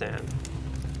Afghanistan.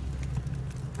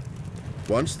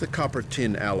 Once the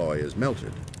copper-tin alloy is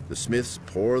melted, the smiths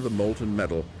pour the molten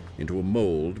metal into a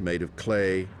mold made of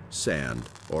clay, sand,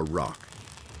 or rock.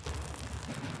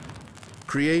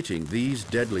 Creating these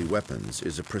deadly weapons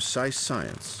is a precise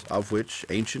science of which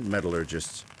ancient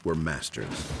metallurgists were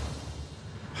masters.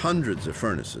 Hundreds of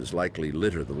furnaces likely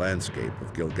litter the landscape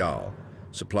of Gilgal,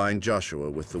 supplying Joshua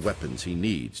with the weapons he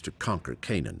needs to conquer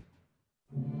Canaan.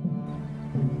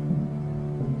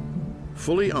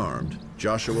 Fully armed,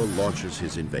 Joshua launches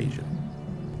his invasion.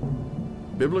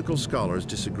 Biblical scholars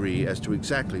disagree as to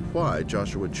exactly why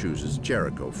Joshua chooses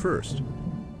Jericho first.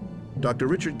 Dr.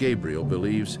 Richard Gabriel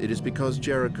believes it is because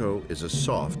Jericho is a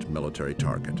soft military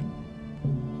target.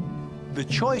 The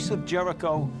choice of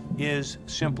Jericho is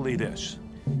simply this.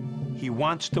 He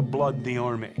wants to blood the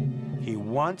army. He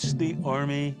wants the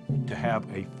army to have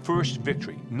a first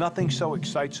victory. Nothing so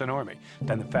excites an army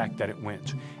than the fact that it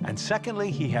wins. And secondly,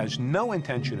 he has no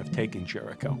intention of taking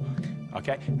Jericho.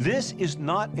 Okay? This is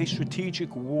not a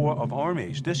strategic war of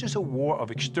armies. This is a war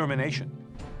of extermination.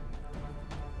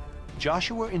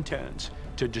 Joshua intends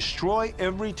to destroy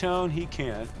every town he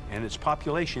can and its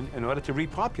population in order to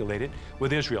repopulate it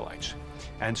with Israelites.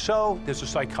 And so there's a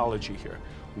psychology here.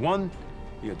 One,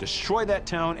 you destroy that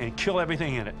town and kill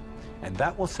everything in it. And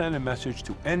that will send a message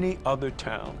to any other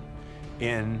town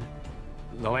in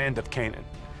the land of Canaan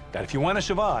that if you want to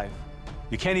survive,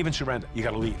 you can't even surrender. You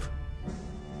got to leave.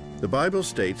 The Bible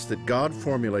states that God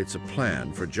formulates a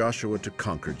plan for Joshua to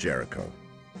conquer Jericho.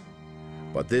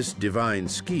 But this divine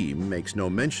scheme makes no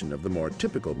mention of the more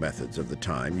typical methods of the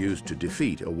time used to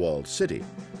defeat a walled city,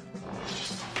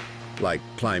 like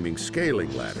climbing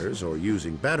scaling ladders or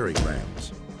using battering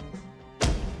rams.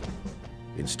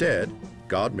 Instead,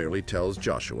 God merely tells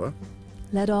Joshua,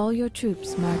 "Let all your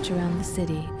troops march around the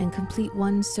city and complete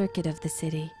one circuit of the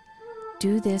city.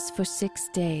 Do this for 6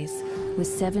 days, with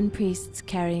 7 priests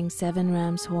carrying 7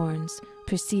 ram's horns,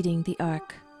 preceding the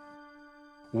ark."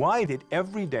 Why did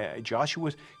every day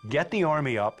Joshua get the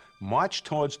army up, march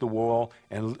towards the wall,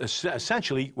 and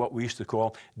essentially what we used to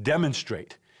call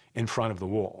demonstrate in front of the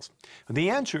walls? And the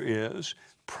answer is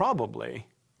probably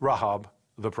Rahab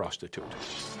the prostitute.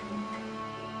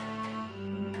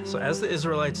 So as the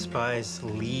Israelite spies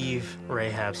leave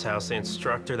Rahab's house, they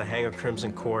instruct her to hang a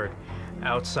crimson cord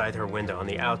outside her window, on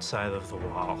the outside of the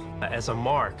wall, as a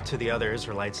mark to the other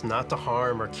Israelites not to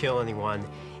harm or kill anyone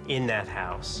in that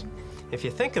house. If you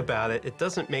think about it, it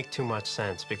doesn't make too much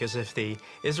sense, because if the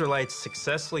Israelites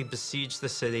successfully besiege the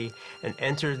city and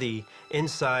enter the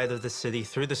inside of the city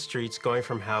through the streets, going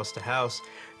from house to house,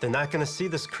 they're not going to see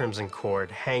this crimson cord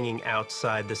hanging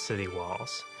outside the city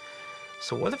walls.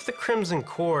 So what if the crimson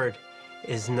cord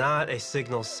is not a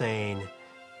signal saying,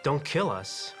 "Don't kill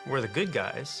us, we're the good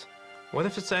guys"? What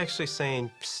if it's actually saying,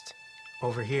 "Psst,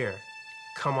 over here,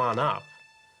 come on up,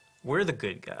 we're the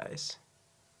good guys"?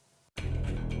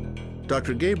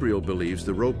 Dr. Gabriel believes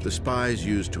the rope the spies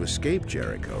used to escape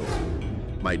Jericho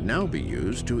might now be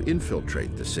used to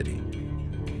infiltrate the city.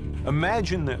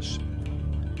 Imagine this.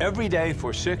 Every day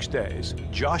for 6 days,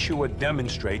 Joshua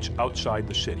demonstrates outside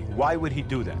the city. Why would he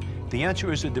do that? The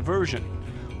answer is a diversion.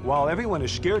 While everyone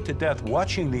is scared to death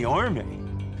watching the army,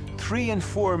 3 and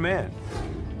 4 men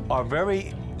are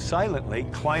very silently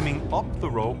climbing up the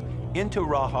rope into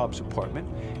Rahab's apartment.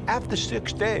 After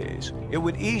 6 days, it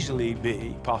would easily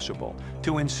be possible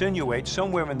to insinuate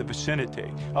somewhere in the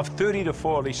vicinity of 30 to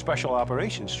 40 special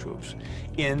operations troops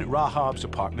in Rahab's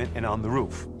apartment and on the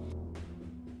roof.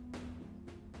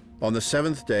 On the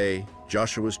 7th day,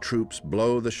 Joshua's troops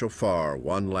blow the shofar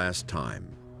one last time.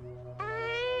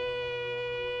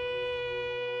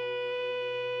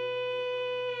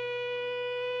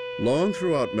 Long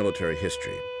throughout military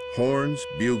history, horns,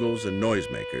 bugles, and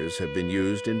noisemakers have been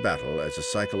used in battle as a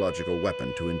psychological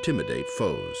weapon to intimidate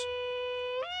foes.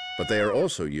 But they are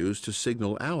also used to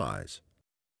signal allies.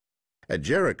 At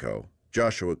Jericho,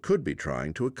 Joshua could be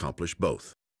trying to accomplish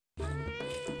both.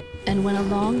 And when a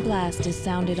long blast is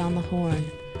sounded on the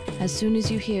horn, as soon as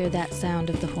you hear that sound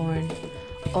of the horn,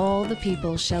 all the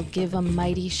people shall give a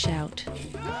mighty shout.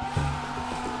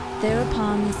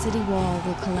 Thereupon the city wall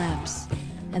will collapse,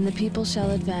 and the people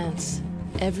shall advance,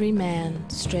 every man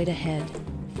straight ahead.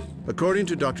 According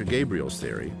to Dr. Gabriel's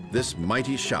theory, this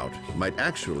mighty shout might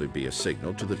actually be a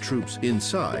signal to the troops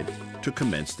inside to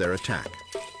commence their attack.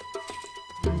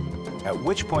 At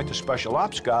which point the special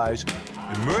ops guys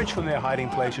emerged from their hiding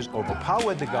places,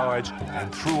 overpowered the guards,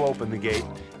 and threw open the gate,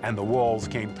 and the walls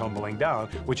came tumbling down,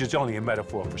 which is only a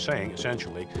metaphor for saying,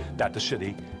 essentially, that the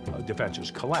city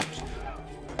defenses collapsed.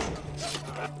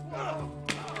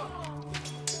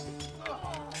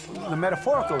 The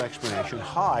metaphorical explanation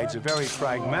hides a very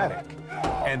pragmatic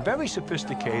and very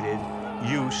sophisticated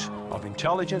use of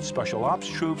intelligence, special ops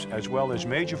troops, as well as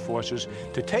major forces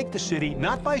to take the city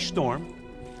not by storm,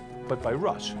 but by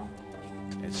ruse.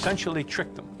 Essentially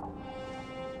trick them.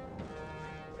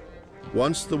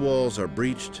 Once the walls are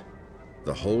breached,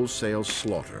 the wholesale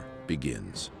slaughter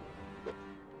begins.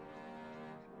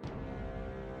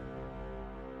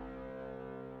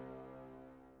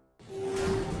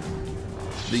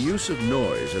 The use of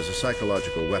noise as a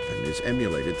psychological weapon is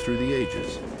emulated through the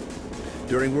ages.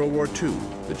 During World War II,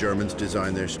 the Germans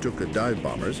designed their Stuka dive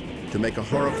bombers to make a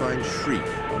horrifying shriek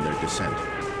on their descent.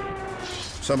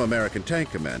 Some American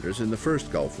tank commanders in the First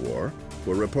Gulf War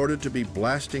were reported to be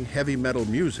blasting heavy metal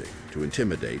music to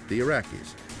intimidate the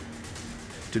Iraqis.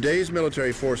 Today's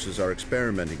military forces are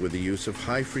experimenting with the use of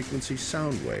high-frequency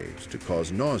sound waves to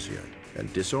cause nausea and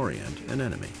disorient an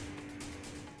enemy.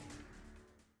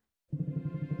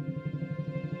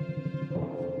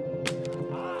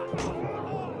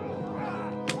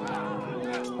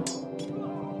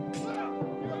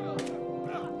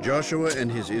 Joshua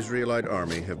and his Israelite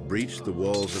army have breached the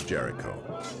walls of Jericho.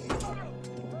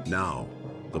 Now,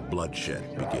 the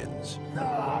bloodshed begins.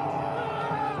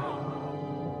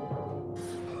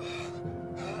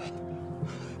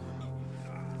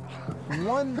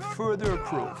 One further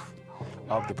proof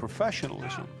of the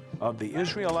professionalism of the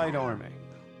Israelite army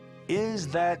is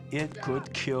that it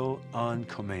could kill on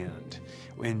command.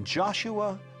 When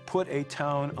Joshua put a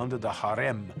town under the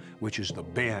harem, which is the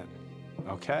ban,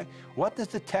 okay? What does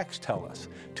the text tell us?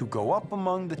 To go up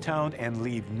among the town and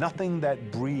leave nothing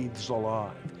that breathes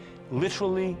alive.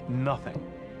 Literally nothing.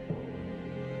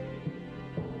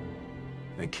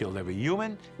 They killed every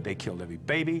human, they killed every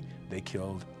baby, they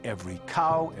killed every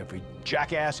cow, every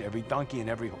jackass, every donkey, and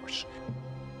every horse.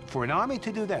 For an army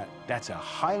to do that, that's a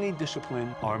highly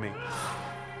disciplined army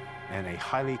and a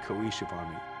highly cohesive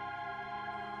army.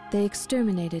 They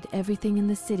exterminated everything in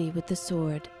the city with the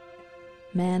sword,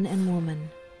 man and woman,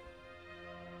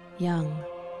 young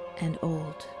and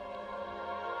old.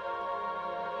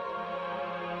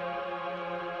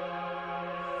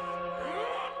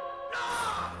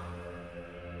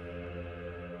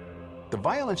 The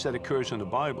violence that occurs in the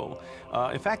Bible,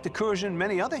 in fact, occurs in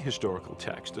many other historical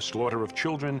texts. The slaughter of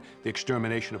children, the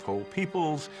extermination of whole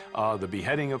peoples, the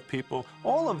beheading of people,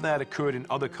 all of that occurred in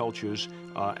other cultures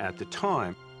at the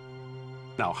time.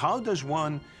 Now, how does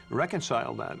one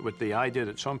reconcile that with the idea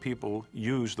that some people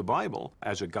use the Bible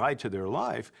as a guide to their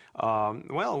life?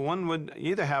 Well, one would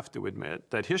either have to admit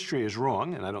that history is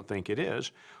wrong, and I don't think it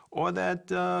is, or that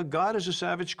God is a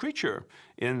savage creature,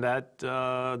 in that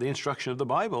the instruction of the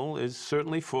Bible is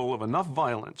certainly full of enough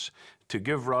violence to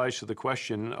give rise to the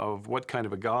question of what kind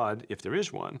of a God, if there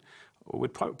is one,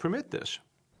 would permit this.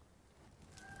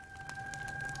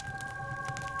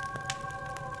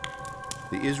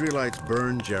 The Israelites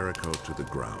burned Jericho to the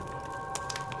ground.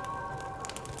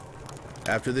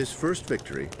 After this first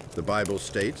victory, the Bible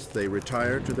states they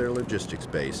retired to their logistics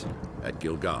base at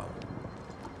Gilgal.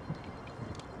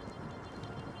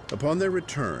 Upon their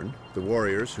return, the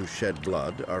warriors who shed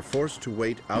blood are forced to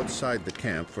wait outside the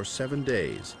camp for 7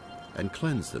 days and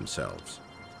cleanse themselves.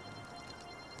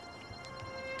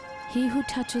 He who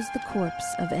touches the corpse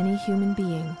of any human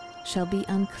being shall be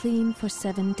unclean for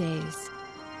 7 days.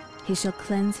 He shall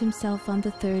cleanse himself on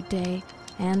the 3rd day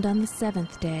and on the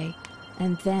 7th day,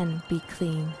 and then be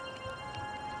clean.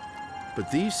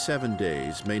 But these 7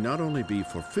 days may not only be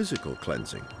for physical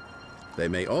cleansing, they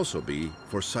may also be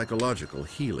for psychological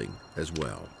healing as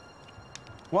well.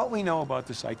 What we know about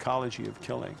the psychology of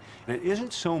killing, it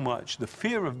isn't so much the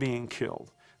fear of being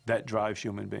killed that drives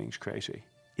human beings crazy.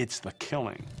 It's the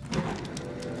killing.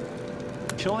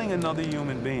 Killing another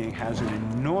human being has an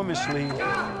enormously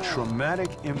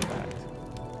traumatic impact.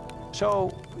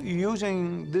 So,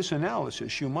 using this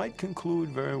analysis, you might conclude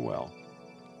very well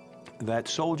that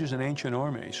soldiers in ancient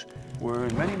armies were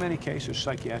in many, many cases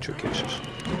psychiatric cases,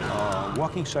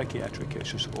 walking psychiatric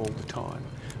cases all the time.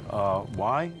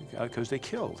 Why? Because they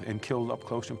killed, and killed up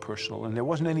close and personal, and there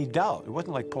wasn't any doubt. It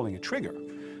wasn't like pulling a trigger.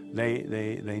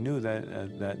 They knew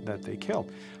that they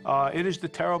killed. It is the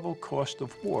terrible cost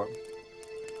of war.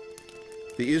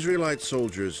 The Israelite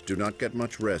soldiers do not get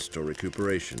much rest or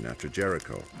recuperation after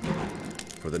Jericho,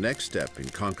 for the next step in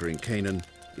conquering Canaan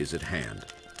is at hand.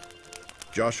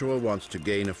 Joshua wants to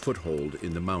gain a foothold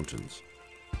in the mountains.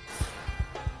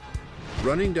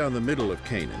 Running down the middle of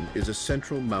Canaan is a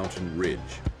central mountain ridge.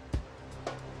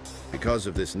 Because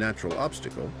of this natural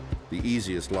obstacle, the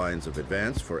easiest lines of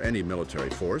advance for any military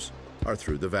force are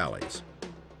through the valleys.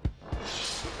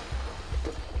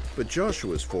 But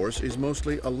Joshua's force is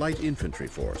mostly a light infantry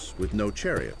force with no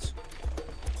chariots.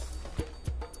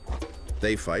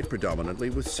 They fight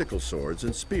predominantly with sickle swords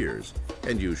and spears,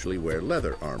 and usually wear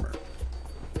leather armor.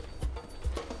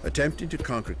 Attempting to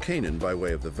conquer Canaan by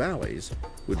way of the valleys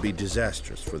would be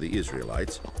disastrous for the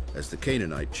Israelites, as the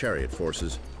Canaanite chariot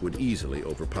forces would easily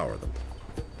overpower them.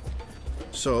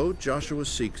 So Joshua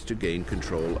seeks to gain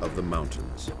control of the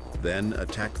mountains, then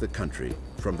attack the country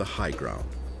from the high ground.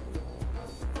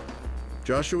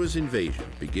 Joshua's invasion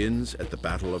begins at the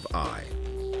Battle of Ai.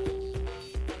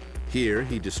 Here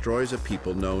he destroys a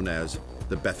people known as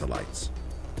the Bethelites.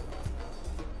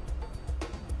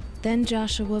 Then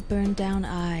Joshua burned down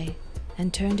Ai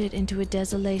and turned it into a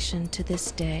desolation to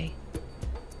this day.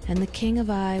 And the king of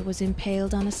Ai was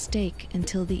impaled on a stake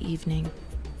until the evening.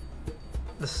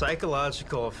 The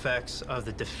psychological effects of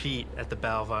the defeat at the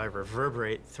Battle of Ai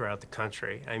reverberate throughout the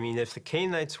country. I mean, if the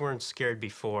Canaanites weren't scared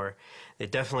before, they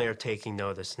definitely are taking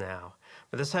notice now.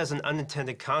 But this has an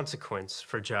unintended consequence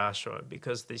for Joshua,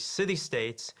 because the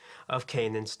city-states of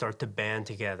Canaan start to band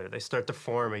together. They start to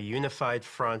form a unified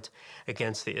front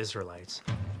against the Israelites.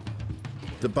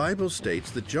 The Bible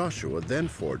states that Joshua then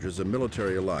forges a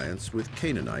military alliance with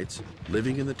Canaanites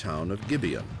living in the town of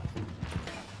Gibeon.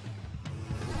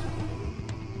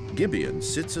 Gibeon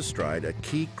sits astride a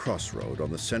key crossroad on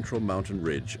the central mountain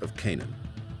ridge of Canaan.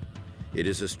 It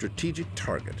is a strategic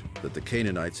target that the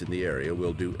Canaanites in the area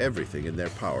will do everything in their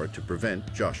power to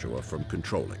prevent Joshua from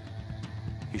controlling.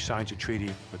 He signs a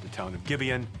treaty with the town of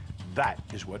Gibeon. That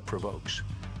is what provokes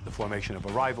the formation of a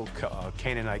rival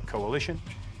Canaanite coalition.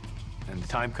 And the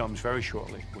time comes very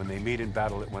shortly when they meet in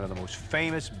battle at one of the most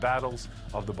famous battles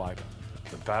of the Bible,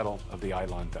 the Battle of the Ai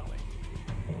Valley.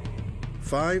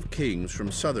 5 kings from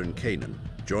southern Canaan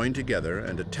join together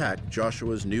and attack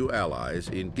Joshua's new allies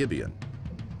in Gibeon.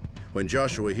 When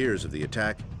Joshua hears of the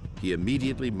attack, he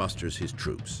immediately musters his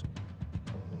troops.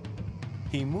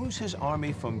 He moves his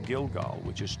army from Gilgal,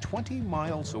 which is 20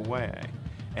 miles away,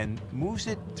 and moves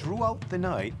it throughout the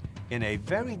night in a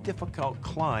very difficult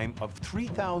climb of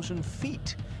 3,000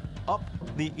 feet up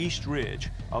the east ridge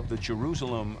of the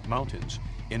Jerusalem mountains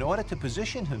in order to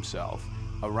position himself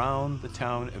around the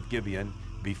town of Gibeon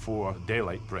before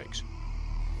daylight breaks.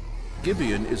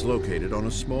 Gibeon is located on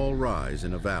a small rise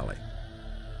in a valley.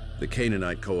 The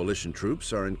Canaanite coalition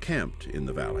troops are encamped in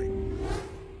the valley.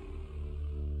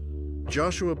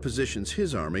 Joshua positions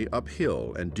his army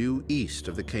uphill and due east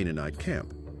of the Canaanite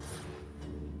camp.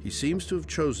 He seems to have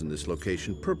chosen this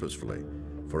location purposefully,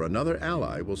 for another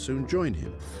ally will soon join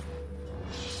him: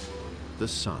 the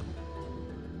sun.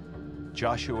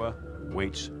 Joshua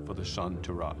waits for the sun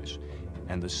to rise,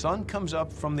 and the sun comes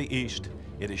up from the east.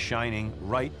 It is shining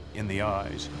right in the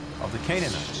eyes of the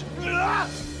Canaanites.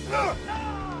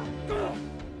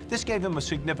 This gave him a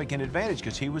significant advantage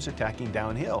because he was attacking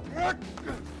downhill.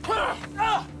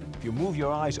 If you move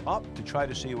your eyes up to try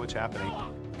to see what's happening,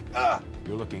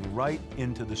 you're looking right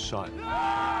into the sun.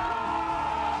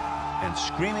 And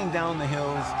screaming down the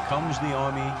hills comes the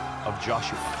army of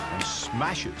Joshua and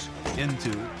smashes into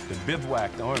the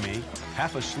bivouacked army,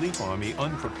 half-asleep army,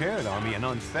 unprepared army, and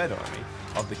unfed army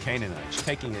of the Canaanites,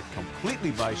 taking it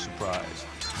completely by surprise,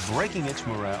 breaking its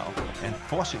morale, and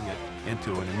forcing it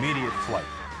into an immediate flight.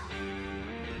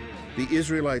 The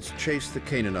Israelites chased the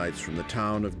Canaanites from the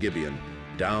town of Gibeon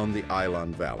down the Ai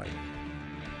Valley.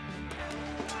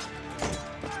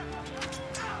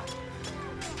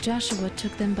 Joshua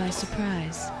took them by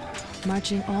surprise,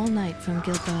 marching all night from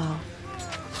Gilgal.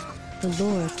 The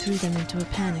Lord threw them into a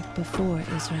panic before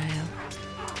Israel.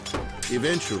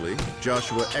 Eventually,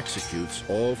 Joshua executes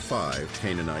all 5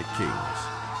 Canaanite kings.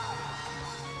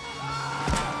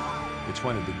 It's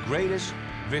one of the greatest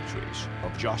victories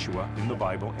of Joshua in the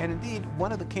Bible, and indeed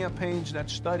one of the campaigns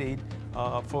that's studied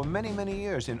for many, many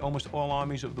years in almost all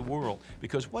armies of the world.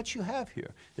 Because what you have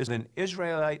here is an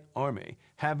Israelite army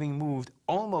having moved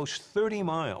almost 30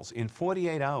 miles in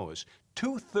 48 hours,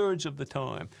 2/3 of the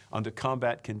time under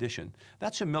combat condition.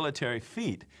 That's a military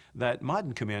feat that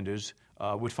modern commanders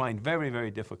would find very,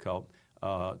 very difficult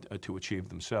to achieve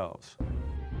themselves.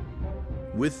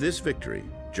 With this victory,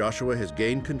 Joshua has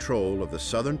gained control of the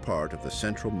southern part of the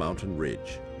central mountain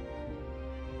ridge.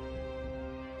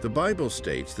 The Bible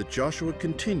states that Joshua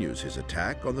continues his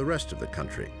attack on the rest of the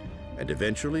country and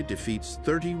eventually defeats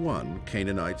 31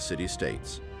 Canaanite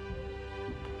city-states.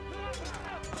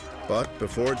 But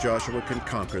before Joshua can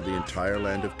conquer the entire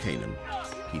land of Canaan,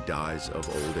 he dies of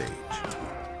old age.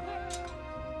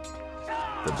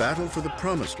 The battle for the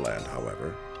Promised Land,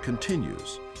 however,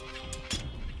 continues.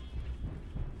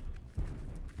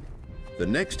 The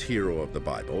next hero of the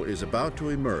Bible is about to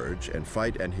emerge and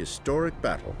fight an historic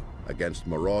battle against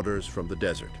marauders from the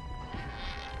desert.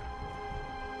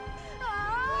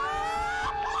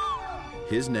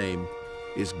 His name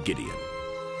is Gideon.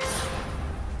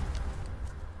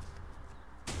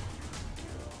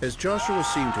 As Joshua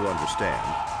seemed to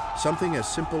understand, something as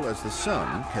simple as the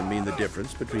sun can mean the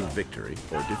difference between victory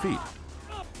or defeat.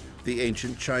 The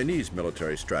ancient Chinese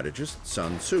military strategist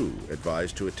Sun Tzu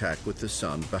advised to attack with the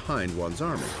sun behind one's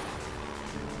army.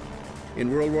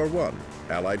 In World War I,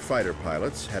 Allied fighter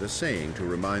pilots had a saying to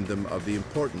remind them of the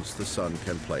importance the sun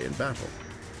can play in battle.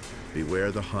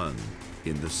 Beware the Hun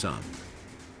in the sun.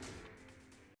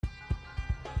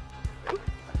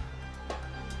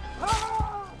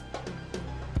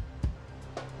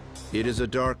 It is a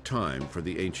dark time for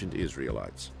the ancient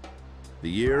Israelites. The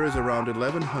year is around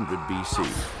 1100 BC,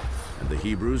 and the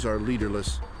Hebrews are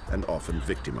leaderless and often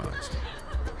victimized.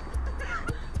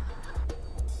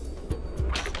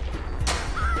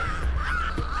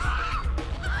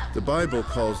 The Bible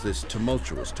calls this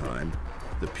tumultuous time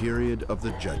the period of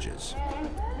the Judges.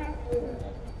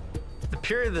 The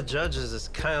period of the Judges is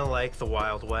kind of like the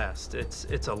Wild West.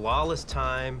 It's a lawless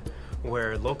time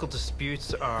where local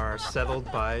disputes are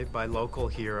settled by local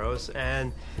heroes,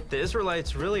 and the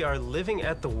Israelites really are living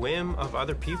at the whim of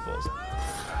other peoples.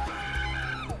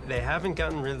 They haven't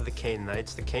gotten rid of the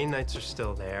Canaanites. The Canaanites are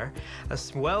still there,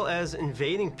 as well as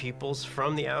invading peoples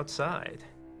from the outside.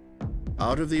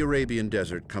 Out of the Arabian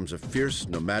desert comes a fierce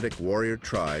nomadic warrior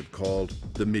tribe called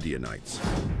the Midianites.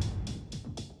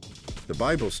 The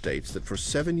Bible states that for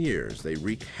 7 years they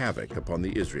wreak havoc upon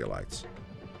the Israelites.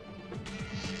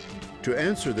 To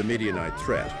answer the Midianite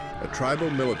threat, a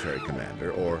tribal military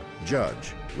commander, or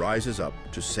judge, rises up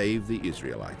to save the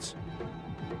Israelites.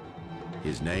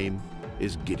 His name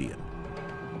is Gideon.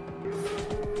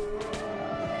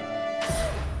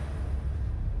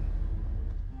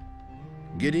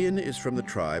 Gideon is from the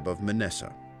tribe of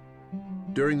Manasseh.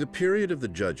 During the period of the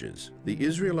Judges, the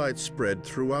Israelites spread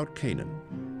throughout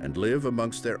Canaan and live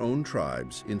amongst their own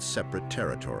tribes in separate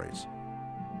territories.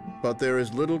 But there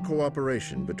is little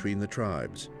cooperation between the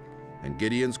tribes, and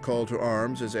Gideon's call to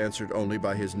arms is answered only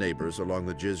by his neighbors along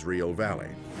the Jezreel Valley.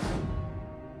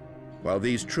 While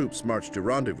these troops march to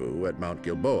rendezvous at Mount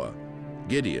Gilboa,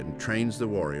 Gideon trains the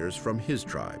warriors from his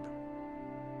tribe.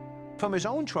 From his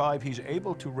own tribe, he's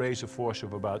able to raise a force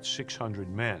of about 600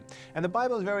 men. And the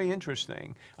Bible is very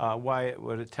interesting,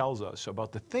 what it tells us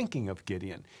about the thinking of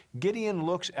Gideon. Gideon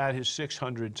looks at his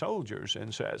 600 soldiers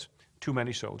and says, too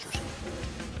many soldiers.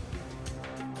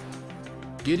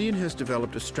 Gideon has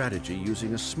developed a strategy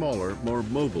using a smaller, more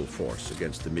mobile force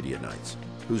against the Midianites,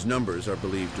 whose numbers are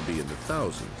believed to be in the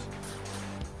thousands.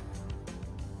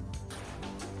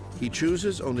 He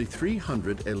chooses only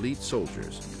 300 elite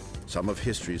soldiers, some of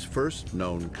history's first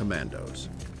known commandos.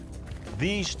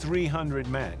 These 300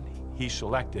 men he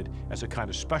selected as a kind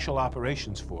of special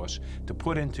operations force to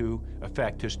put into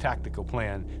effect his tactical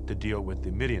plan to deal with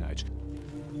the Midianites.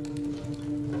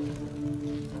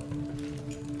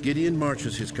 Gideon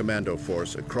marches his commando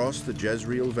force across the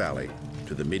Jezreel Valley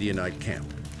to the Midianite camp.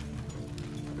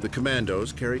 The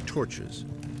commandos carry torches,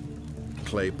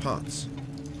 clay pots,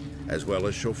 as well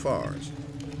as shofars,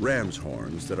 ram's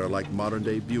horns that are like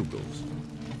modern-day bugles.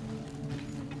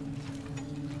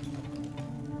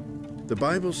 The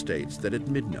Bible states that at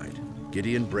midnight,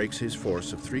 Gideon breaks his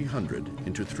force of 300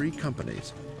 into 3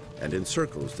 companies and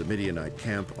encircles the Midianite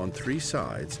camp on 3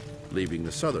 sides, leaving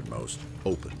the southernmost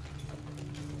open.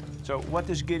 So what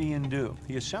does Gideon do?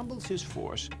 He assembles his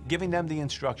force, giving them the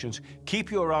instructions, keep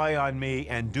your eye on me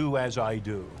and do as I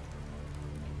do.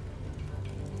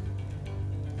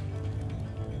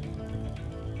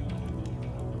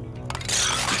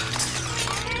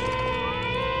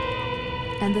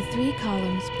 And the 3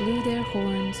 columns blew their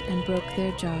horns and broke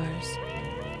their jars.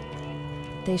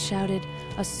 They shouted,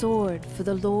 "A sword for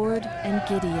the Lord and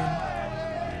Gideon."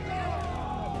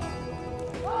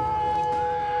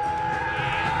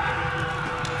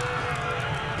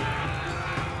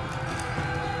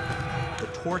 The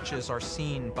torches are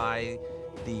seen by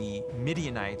the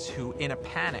Midianites, who, in a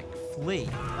panic, flee.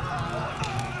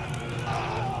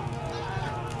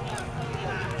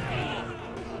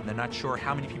 They're not sure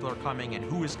how many people are coming and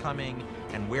who is coming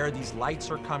and where these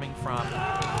lights are coming from.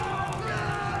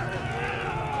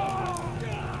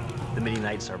 The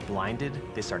Midianites are blinded.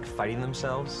 They start fighting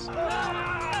themselves.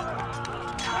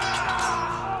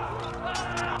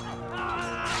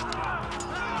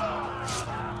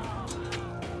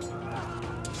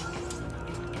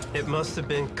 It must have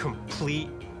been complete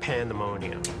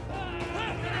pandemonium.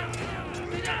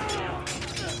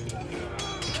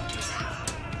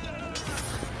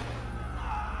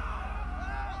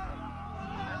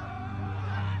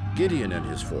 Gideon and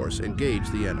his force engage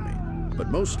the enemy, but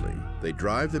mostly they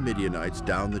drive the Midianites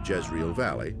down the Jezreel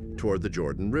Valley toward the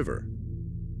Jordan River.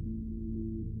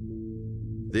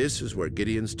 This is where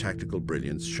Gideon's tactical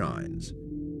brilliance shines.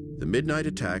 The midnight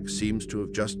attack seems to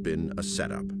have just been a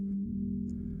setup.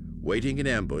 Waiting in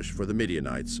ambush for the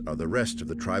Midianites are the rest of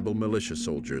the tribal militia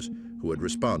soldiers who had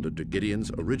responded to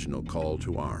Gideon's original call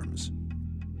to arms.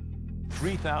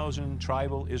 3,000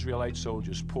 tribal Israelite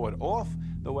soldiers poured off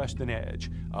the western edge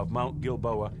of Mount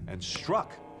Gilboa and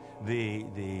struck the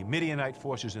Midianite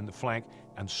forces in the flank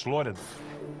and slaughtered them.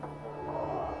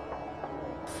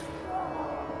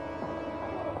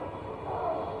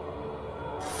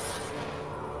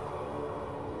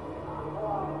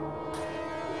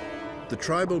 The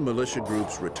tribal militia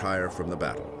groups retire from the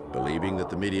battle, believing that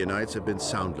the Midianites have been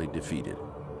soundly defeated.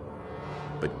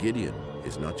 But Gideon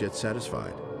is not yet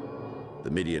satisfied.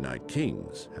 The Midianite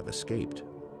kings have escaped.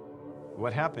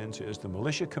 What happens is the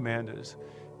militia commanders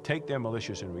take their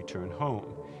militias and return home.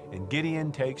 And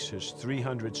Gideon takes his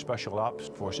 300 special ops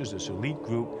forces, this elite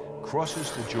group,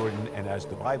 crosses the Jordan, and as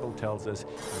the Bible tells us,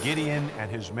 Gideon and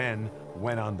his men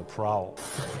went on the prowl.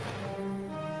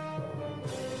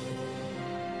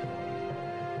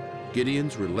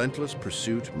 Gideon's relentless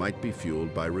pursuit might be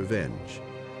fueled by revenge.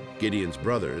 Gideon's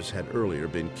brothers had earlier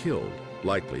been killed,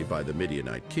 likely by the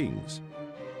Midianite kings.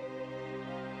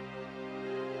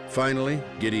 Finally,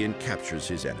 Gideon captures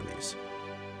his enemies.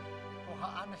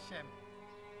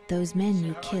 Those men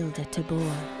you killed at Tabor,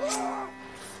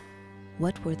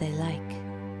 what were they like?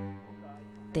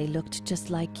 They looked just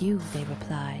like you, they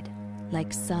replied,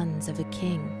 like sons of a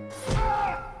king.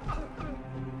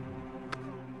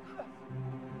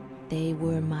 They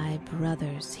were my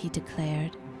brothers, he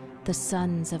declared, the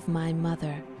sons of my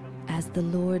mother. As the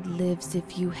Lord lives,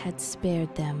 if you had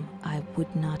spared them, I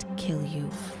would not kill you.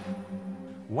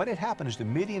 What had happened is the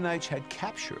Midianites had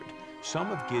captured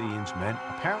some of Gideon's men,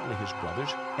 apparently his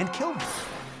brothers, and killed them.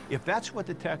 If that's what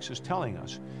the text is telling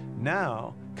us,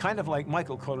 now, kind of like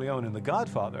Michael Corleone in The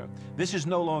Godfather, this is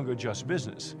no longer just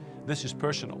business. This is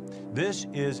personal. This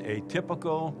is a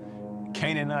typical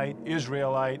Canaanite,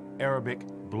 Israelite, Arabic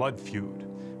blood feud.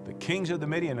 The kings of the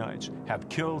Midianites have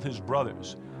killed his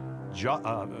brothers.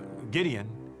 Gideon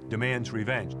demands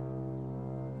revenge.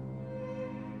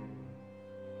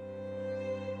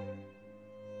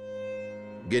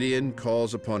 Gideon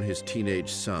calls upon his teenage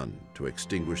son to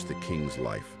extinguish the king's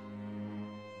life.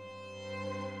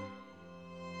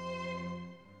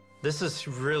 This is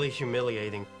really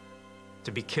humiliating.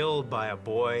 To be killed by a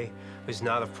boy who's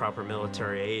not of proper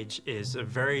military age is a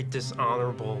very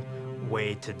dishonorable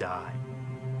way to die.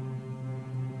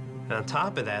 And on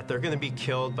top of that, they're going to be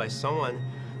killed by someone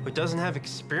who doesn't have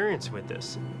experience with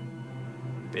this.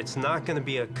 It's not going to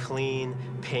be a clean,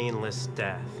 painless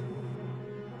death.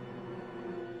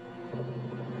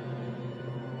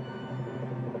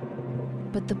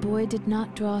 But the boy did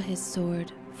not draw his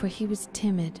sword, for he was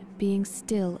timid, being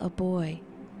still a boy.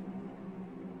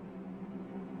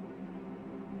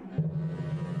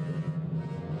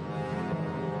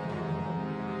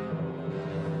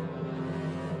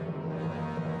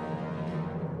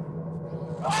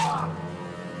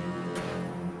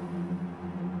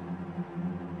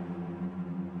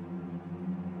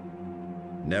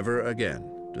 Never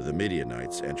again do the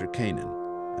Midianites enter Canaan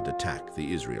and attack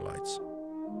the Israelites.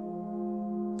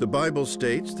 The Bible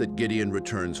states that Gideon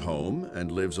returns home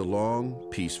and lives a long,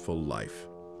 peaceful life.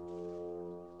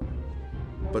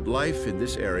 But life in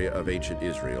this area of ancient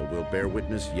Israel will bear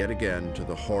witness yet again to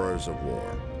the horrors of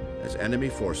war, as enemy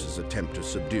forces attempt to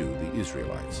subdue the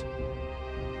Israelites.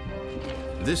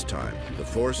 This time, the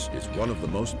force is one of the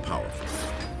most powerful.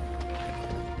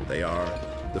 They are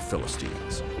the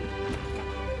Philistines.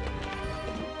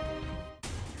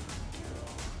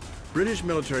 British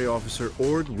military officer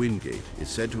Ord Wingate is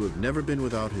said to have never been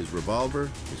without his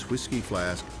revolver, his whiskey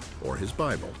flask, or his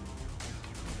Bible.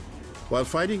 While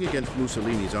fighting against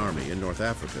Mussolini's army in North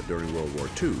Africa during World War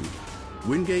II,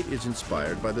 Wingate is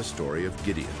inspired by the story of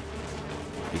Gideon.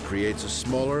 He creates a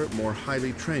smaller, more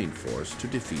highly trained force to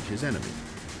defeat his enemy.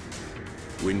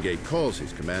 Wingate calls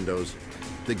his commandos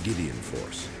the Gideon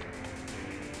Force.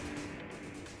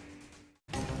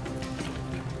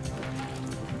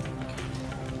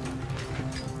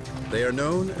 They are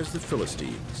known as the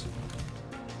Philistines.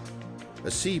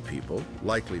 A sea people,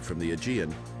 likely from the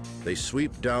Aegean, they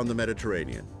sweep down the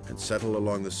Mediterranean and settle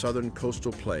along the southern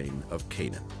coastal plain of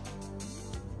Canaan.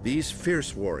 These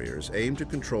fierce warriors aim to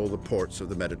control the ports of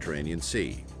the Mediterranean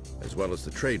Sea, as well as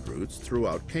the trade routes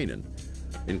throughout Canaan,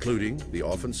 including the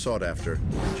often sought-after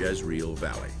Jezreel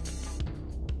Valley.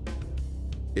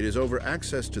 It is over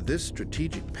access to this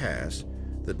strategic pass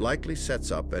that likely sets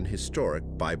up an historic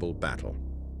Bible battle.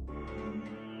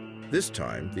 This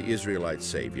time, the Israelite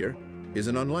savior is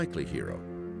an unlikely hero.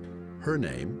 Her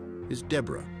name is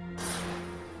Deborah.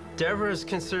 Deborah is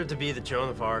considered to be the Joan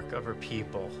of Arc of her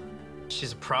people.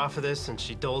 She's a prophetess and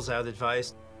she doles out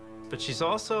advice, but she's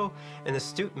also an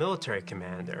astute military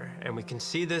commander, and we can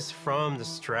see this from the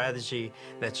strategy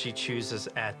that she chooses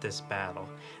at this battle.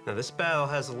 Now, this battle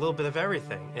has a little bit of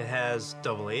everything. It has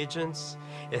double agents,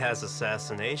 it has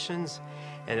assassinations,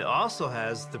 and it also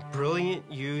has the brilliant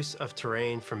use of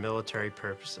terrain for military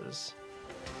purposes.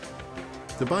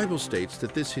 The Bible states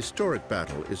that this historic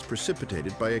battle is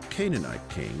precipitated by a Canaanite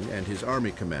king and his army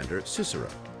commander, Sisera,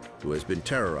 who has been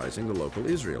terrorizing the local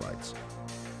Israelites.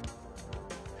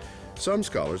 Some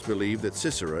scholars believe that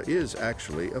Sisera is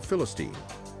actually a Philistine.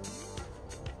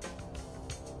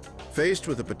 Faced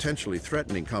with a potentially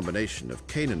threatening combination of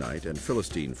Canaanite and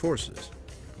Philistine forces,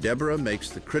 Deborah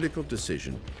makes the critical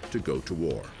decision to go to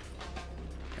war.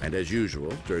 And as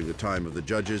usual, during the time of the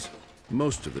judges,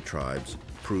 most of the tribes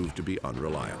prove to be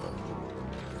unreliable.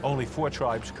 Only 4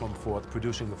 tribes come forth,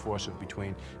 producing a force of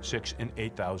between 6,000 and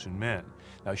 8,000 men.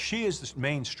 Now, she is the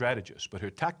main strategist, but her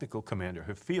tactical commander,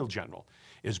 her field general,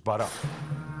 is Barak.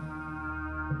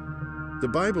 The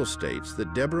Bible states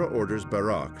that Deborah orders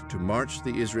Barak to march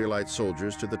the Israelite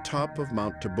soldiers to the top of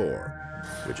Mount Tabor,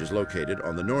 which is located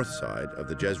on the north side of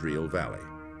the Jezreel Valley.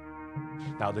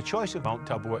 Now, the choice of Mount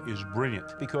Tabor is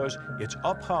brilliant because it's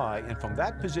up high, and from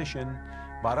that position,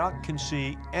 Barak can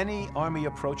see any army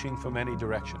approaching from any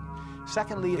direction.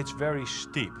 Secondly, it's very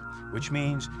steep, which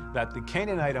means that the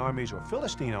Canaanite armies or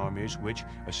Philistine armies, which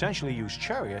essentially use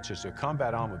chariots as their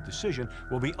combat arm of decision,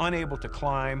 will be unable to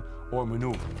climb or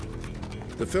maneuver.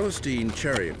 The Philistine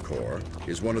chariot corps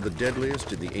is one of the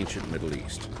deadliest in the ancient Middle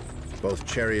East. Both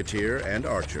charioteer and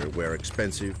archer wear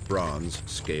expensive bronze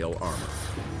scale armor.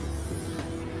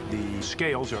 The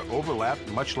scales are overlapped,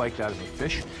 much like that of a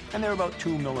fish, and they're about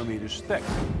 2 millimeters thick.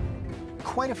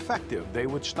 Quite effective. They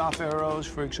would stop arrows,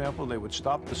 for example. They would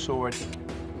stop the sword.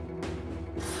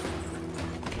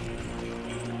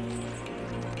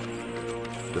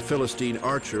 The Philistine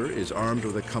archer is armed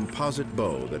with a composite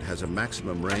bow that has a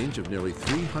maximum range of nearly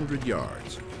 300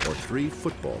 yards, or 3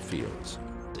 football fields.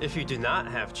 If you do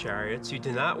not have chariots, you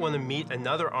do not want to meet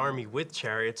another army with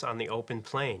chariots on the open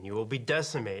plain. You will be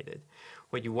decimated.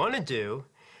 What you want to do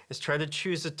is try to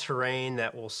choose a terrain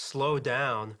that will slow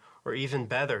down, or even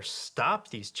better, stop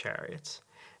these chariots.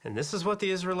 And this is what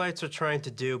the Israelites are trying to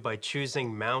do by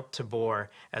choosing Mount Tabor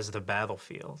as the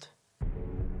battlefield.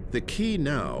 The key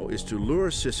now is to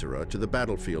lure Sisera to the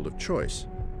battlefield of choice.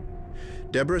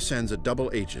 Deborah sends a double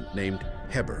agent named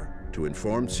Heber to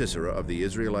inform Sisera of the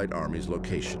Israelite army's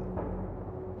location.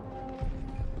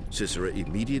 Sisera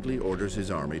immediately orders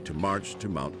his army to march to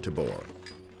Mount Tabor.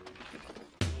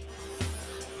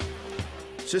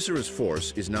 Sisera's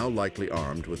force is now likely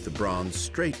armed with the bronze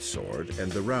straight sword and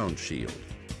the round shield.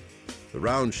 The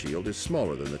round shield is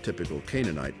smaller than the typical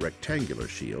Canaanite rectangular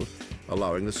shield,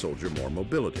 allowing the soldier more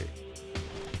mobility.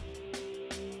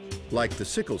 Like the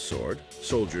sickle sword,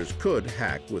 soldiers could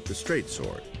hack with the straight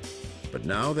sword, but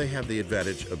now they have the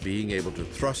advantage of being able to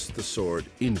thrust the sword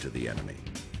into the enemy.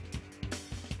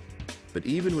 But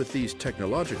even with these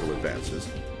technological advances,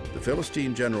 the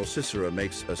Philistine general Sisera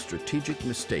makes a strategic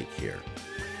mistake here.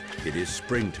 It is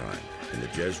springtime in the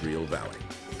Jezreel Valley.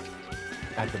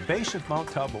 At the base of Mount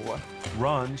Tabor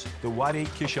runs the Wadi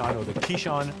Kishon, or the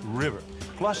Kishon River.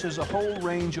 Plus, there's a whole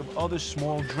range of other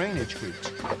small drainage creeks.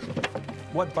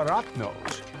 What Barak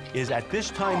knows is at this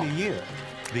time of year,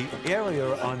 the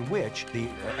area on which the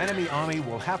enemy army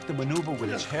will have to maneuver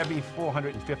with its heavy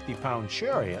 450-pound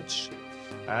chariots,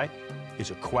 all right,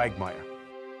 is a quagmire.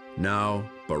 Now,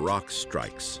 Barak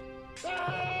strikes.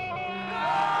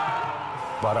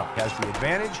 Barak has the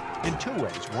advantage in 2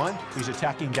 ways. One, he's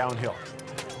attacking downhill.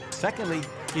 Secondly,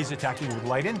 he's attacking with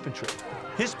light infantry.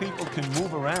 His people can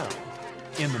move around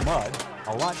in the mud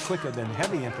a lot quicker than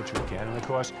heavy infantry can, and of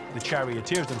course, the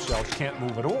charioteers themselves can't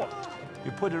move at all. You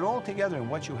put it all together, and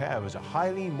what you have is a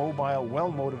highly mobile,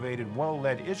 well-motivated,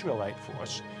 well-led Israelite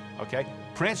force, okay,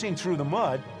 prancing through the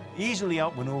mud, easily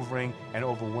outmaneuvering and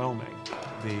overwhelming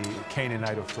the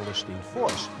Canaanite or Philistine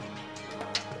force.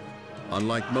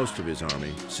 Unlike most of his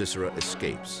army, Sisera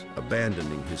escapes,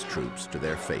 abandoning his troops to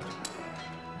their fate.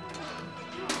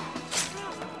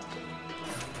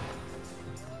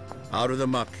 Out of the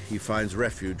muck, he finds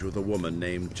refuge with a woman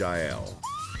named Jael.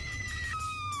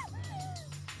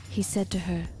 He said to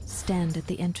her, "Stand at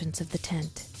the entrance of the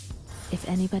tent. If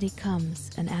anybody comes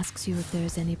and asks you if there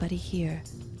is anybody here,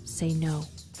 say no."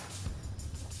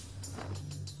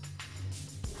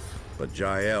 But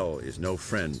Jael is no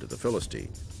friend to the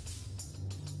Philistine.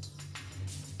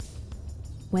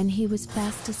 When he was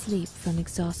fast asleep from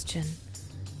exhaustion,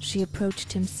 she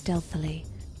approached him stealthily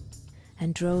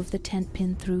and drove the tent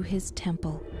pin through his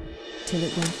temple till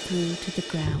it went through to the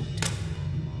ground.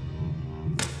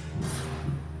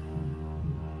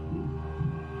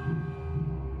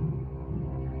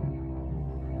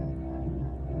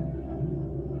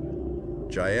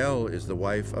 Jael is the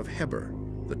wife of Heber,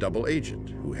 the double agent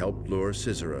who helped lure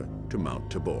Sisera to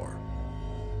Mount Tabor.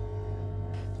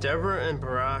 Deborah and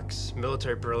Barak's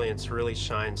military brilliance really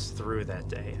shines through that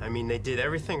day. I mean, they did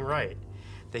everything right.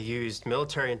 They used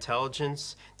military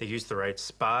intelligence, they used the right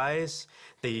spies,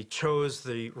 they chose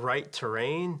the right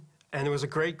terrain, and it was a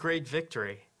great, great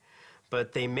victory.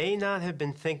 But they may not have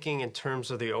been thinking in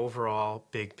terms of the overall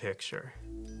big picture.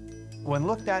 When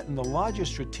looked at in the larger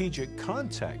strategic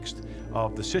context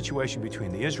of the situation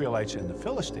between the Israelites and the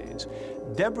Philistines,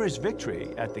 Deborah's victory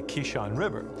at the Kishon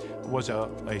River was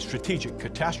a strategic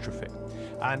catastrophe.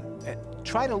 And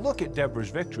try to look at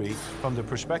Deborah's victory from the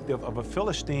perspective of a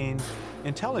Philistine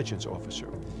intelligence officer.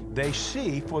 They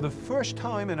see for the first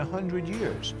time in 100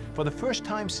 years, for the first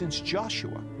time since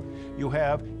Joshua, you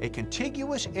have a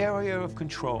contiguous area of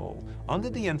control under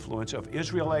the influence of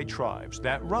Israelite tribes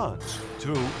that runs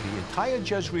through the entire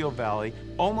Jezreel Valley,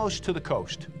 almost to the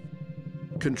coast.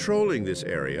 Controlling this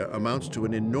area amounts to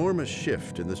an enormous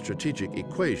shift in the strategic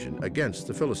equation against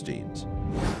the Philistines.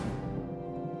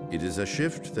 It is a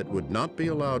shift that would not be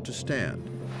allowed to stand,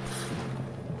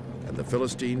 and the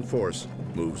Philistine force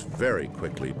moves very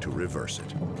quickly to reverse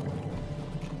it.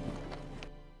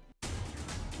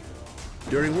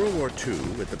 During World War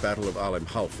II, at the Battle of Alim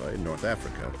Halfa in North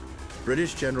Africa,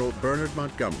 British General Bernard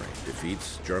Montgomery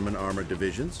defeats German armored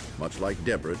divisions, much like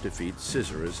Deborah defeats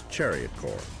Sisera's chariot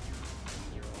corps.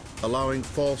 Allowing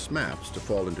false maps to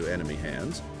fall into enemy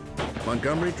hands,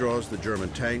 Montgomery draws the German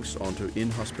tanks onto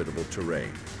inhospitable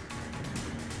terrain.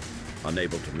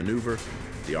 Unable to maneuver,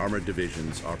 the armored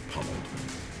divisions are pummeled.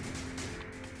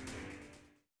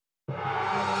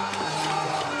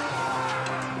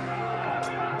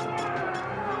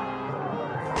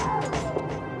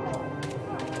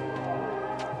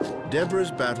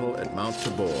 Deborah's battle at Mount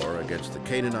Tabor against the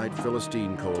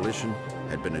Canaanite-Philistine coalition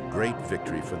had been a great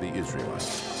victory for the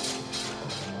Israelites.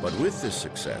 But with this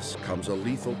success comes a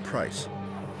lethal price.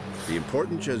 The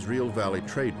important Jezreel Valley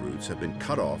trade routes have been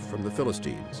cut off from the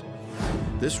Philistines.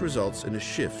 This results in a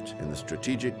shift in the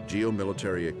strategic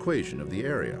geomilitary equation of the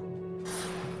area.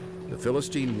 The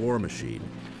Philistine war machine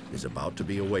is about to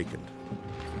be awakened.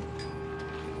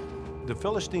 The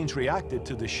Philistines reacted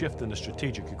to the shift in the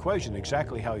strategic equation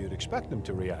exactly how you'd expect them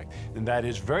to react, and that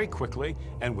is very quickly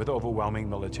and with overwhelming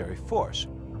military force.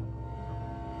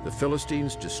 The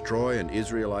Philistines destroy an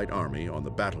Israelite army on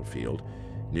the battlefield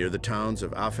near the towns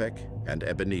of Aphek and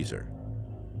Ebenezer.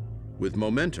 With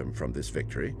momentum from this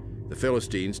victory, the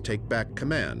Philistines take back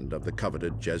command of the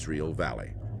coveted Jezreel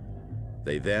Valley.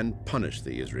 They then punish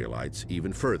the Israelites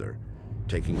even further,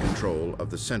 taking control of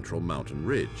the central mountain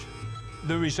ridge.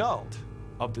 The result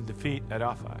of the defeat at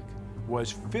Aphek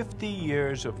was 50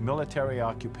 years of military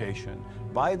occupation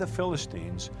by the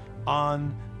Philistines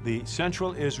on the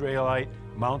central Israelite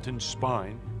mountain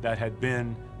spine that had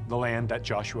been the land that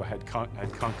Joshua had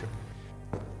conquered.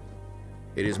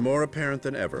 It is more apparent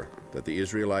than ever that the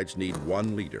Israelites need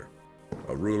one leader,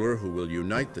 a ruler who will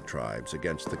unite the tribes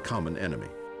against the common enemy,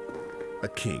 a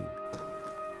king.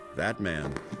 That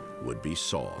man would be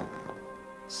Saul.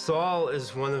 Saul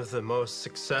is one of the most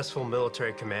successful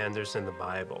military commanders in the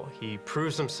Bible. He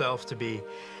proves himself to be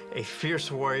a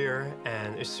fierce warrior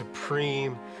and a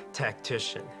supreme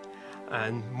tactician.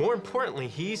 And more importantly,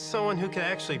 he's someone who can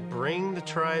actually bring the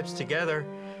tribes together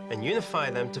and unify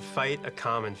them to fight a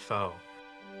common foe.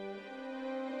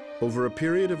 Over a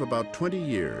period of about 20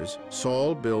 years,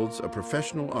 Saul builds a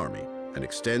professional army and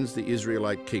extends the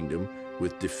Israelite kingdom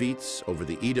with defeats over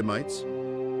the Edomites,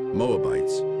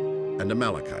 Moabites, and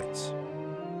Amalekites.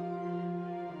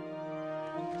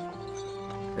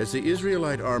 As the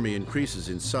Israelite army increases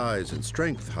in size and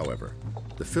strength, however,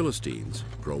 the Philistines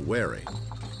grow wary.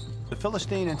 The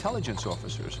Philistine intelligence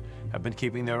officers have been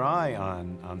keeping their eye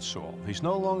on Saul. He's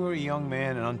no longer a young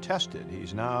man and untested.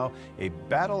 He's now a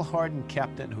battle-hardened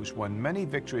captain who's won many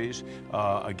victories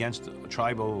against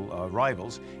tribal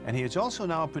rivals, and he has also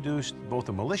now produced both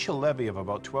a militia levy of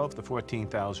about 12,000 to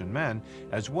 14,000 men,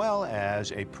 as well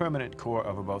as a permanent corps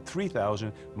of about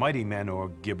 3,000 mighty men, or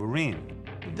Gibborim.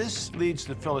 This leads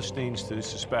the Philistines to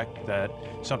suspect that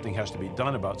something has to be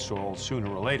done about Saul sooner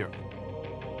or later.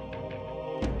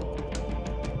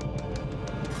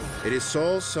 It is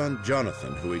Saul's son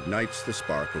Jonathan who ignites the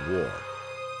spark of war.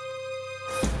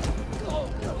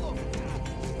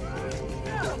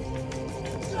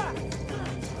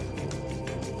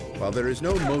 While there is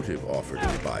no motive offered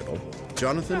in the Bible,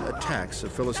 Jonathan attacks a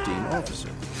Philistine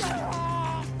officer.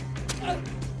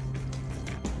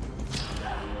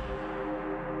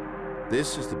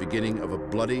 This is the beginning of a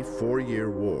bloody 4-year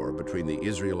war between the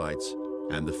Israelites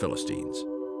and the Philistines.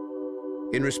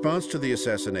 In response to the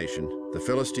assassination, the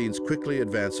Philistines quickly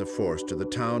advance a force to the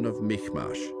town of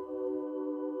Michmash.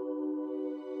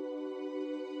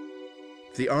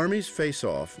 The armies face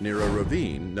off near a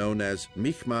ravine known as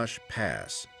Michmash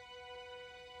Pass.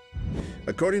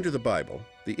 According to the Bible,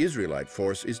 the Israelite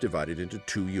force is divided into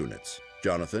 2 units.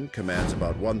 Jonathan commands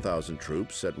about 1,000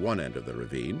 troops at one end of the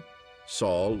ravine.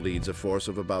 Saul leads a force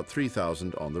of about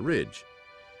 3,000 on the ridge.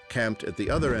 Camped at the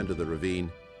other end of the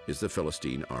ravine is the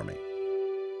Philistine army.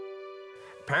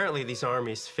 Apparently, these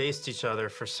armies faced each other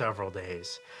for several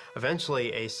days.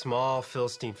 Eventually, a small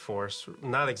Philistine force,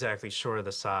 not exactly sure of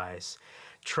the size,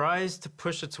 tries to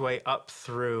push its way up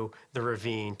through the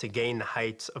ravine to gain the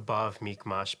heights above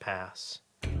Michmash Pass.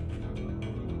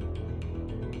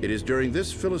 It is during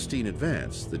this Philistine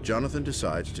advance that Jonathan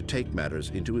decides to take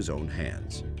matters into his own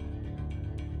hands.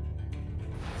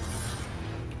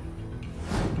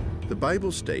 The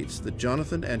Bible states that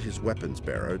Jonathan and his weapons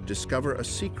bearer discover a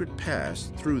secret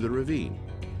pass through the ravine.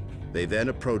 They then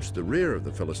approach the rear of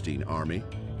the Philistine army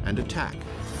and attack.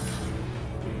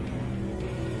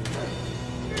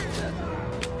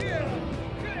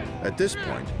 At this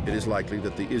point, it is likely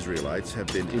that the Israelites have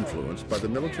been influenced by the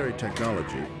military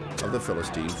technology of the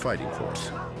Philistine fighting force.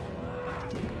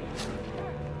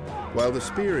 While the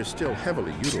spear is still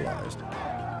heavily utilized,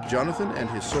 Jonathan and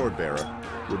his sword bearer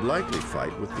would likely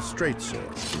fight with the straight sword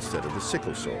instead of the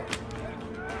sickle sword.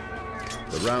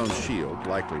 The round shield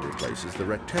likely replaces the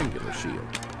rectangular shield.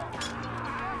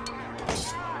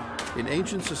 In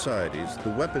ancient societies,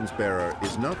 the weapons bearer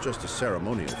is not just a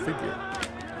ceremonial figure.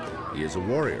 He is a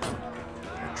warrior,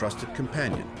 a trusted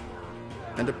companion,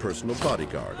 and a personal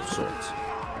bodyguard of sorts.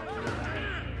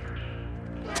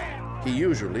 He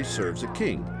usually serves a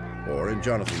king, or in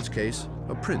Jonathan's case,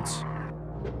 a prince.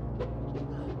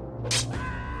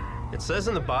 It says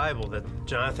in the Bible that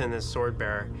Jonathan and his sword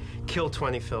bearer killed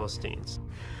 20 Philistines.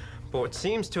 But what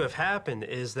seems to have happened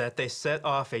is that they set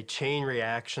off a chain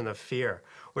reaction of fear,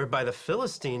 whereby the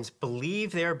Philistines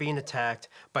believe they are being attacked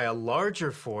by a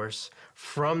larger force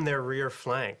from their rear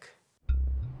flank.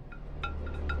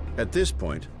 At this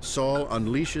point, Saul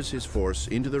unleashes his force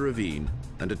into the ravine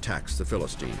and attacks the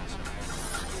Philistines.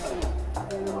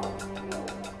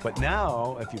 But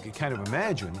now, if you could kind of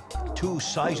imagine, 2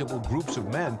 sizable groups of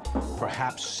men,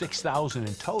 perhaps 6,000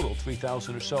 in total,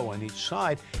 3,000 or so on each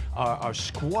side, are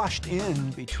squashed in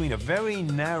between a very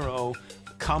narrow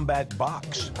combat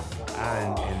box.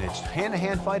 And it's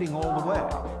hand-to-hand fighting all the way.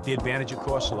 The advantage, of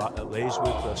course, lays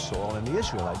with Saul and the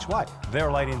Israelites. Why? They're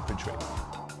light infantry.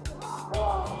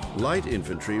 Light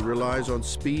infantry relies on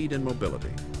speed and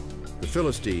mobility. The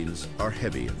Philistines are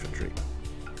heavy infantry.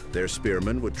 Their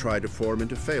spearmen would try to form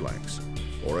into phalanx,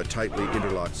 or a tightly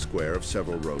interlocked square of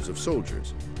several rows of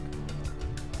soldiers.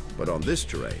 But on this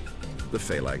terrain, the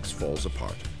phalanx falls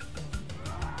apart.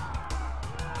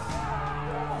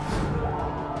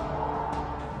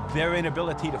 Their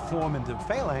inability to form into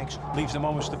phalanx leaves them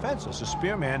almost defenseless. A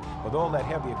spearman, with all that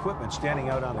heavy equipment standing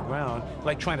out on the ground,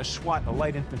 like trying to swat a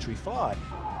light infantry thought.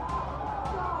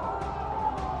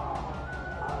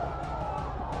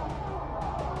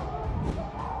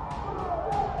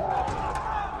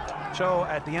 So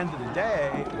at the end of the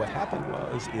day, what happened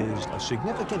is a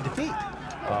significant defeat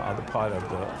on the part of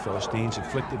the Philistines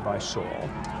inflicted by Saul.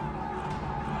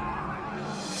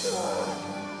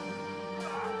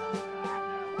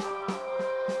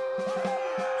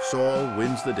 Saul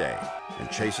wins the day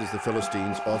and chases the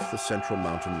Philistines off the central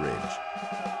mountain ridge.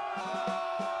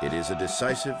 It is a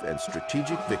decisive and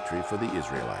strategic victory for the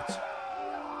Israelites.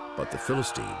 But the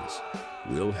Philistines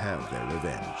will have their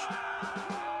revenge.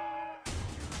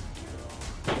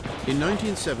 In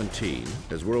 1917,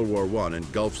 as World War I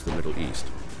engulfs the Middle East,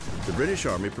 the British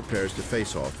Army prepares to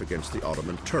face off against the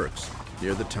Ottoman Turks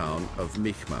near the town of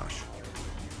Michmash.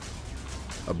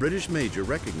 A British major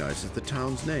recognizes the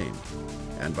town's name,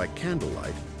 and by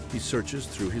candlelight, he searches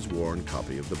through his worn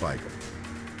copy of the Bible.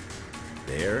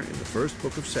 There, in the first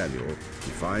book of Samuel,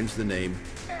 he finds the name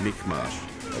Michmash,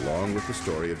 along with the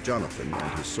story of Jonathan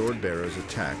and his sword-bearer's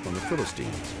attack on the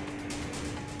Philistines.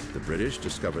 The British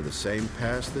discover the same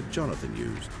pass that Jonathan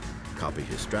used, copy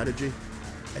his strategy,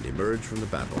 and emerge from the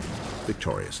battle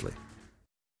victoriously.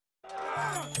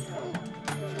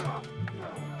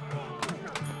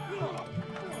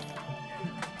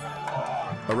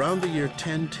 Around the year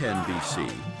 1010 BC,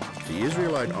 the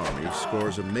Israelite army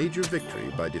scores a major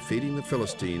victory by defeating the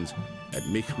Philistines at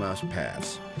Michmash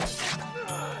Pass.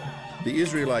 The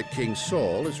Israelite king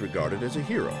Saul is regarded as a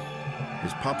hero.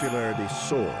 His popularity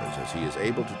soars as he is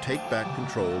able to take back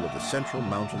control of the central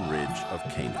mountain ridge of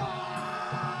Canaan.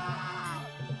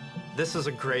 This is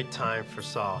a great time for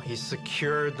Saul. He's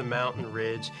secured the mountain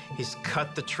ridge, he's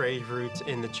cut the trade routes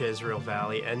in the Jezreel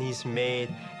Valley, and he's made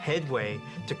headway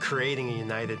to creating a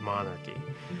united monarchy.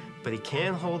 But he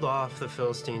can't hold off the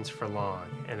Philistines for long,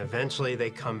 and eventually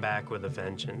they come back with a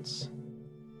vengeance.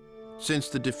 Since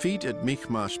the defeat at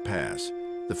Michmash Pass,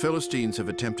 the Philistines have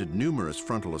attempted numerous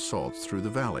frontal assaults through the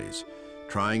valleys,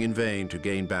 trying in vain to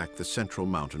gain back the central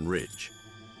mountain ridge.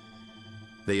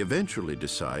 They eventually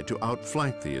decide to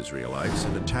outflank the Israelites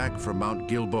and attack from Mount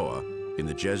Gilboa in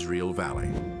the Jezreel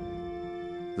Valley.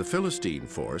 The Philistine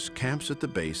force camps at the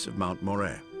base of Mount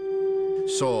Moreh.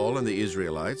 Saul and the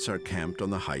Israelites are camped on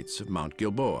the heights of Mount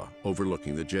Gilboa,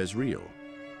 overlooking the Jezreel.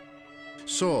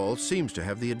 Saul seems to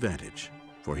have the advantage,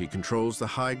 for he controls the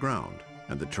high ground,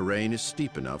 and the terrain is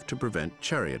steep enough to prevent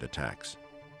chariot attacks.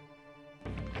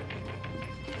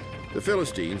 The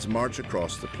Philistines march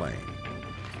across the plain.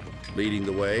 Leading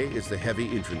the way is the heavy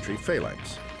infantry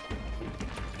phalanx.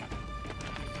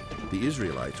 The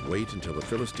Israelites wait until the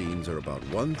Philistines are about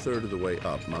 1/3 of the way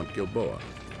up Mount Gilboa.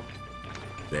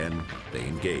 Then they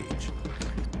engage.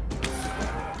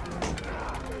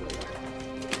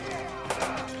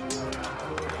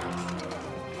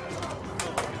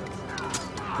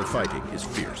 The fighting is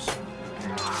fierce.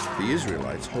 The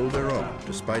Israelites hold their own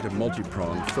despite a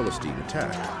multi-pronged Philistine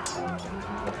attack.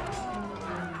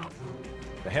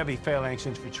 The heavy phalanx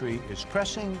infantry is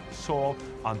pressing Saul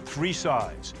on 3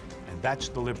 sides, and that's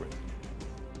deliberate.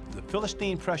 The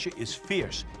Philistine pressure is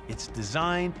fierce. It's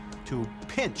designed to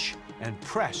pinch and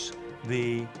press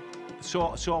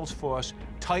Saul's force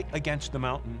tight against the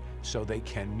mountain so they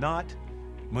cannot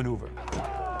maneuver.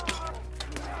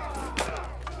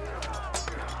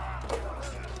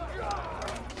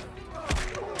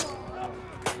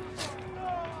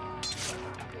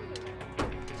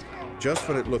 Just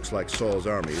when it looks like Saul's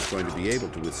army is going to be able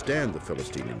to withstand the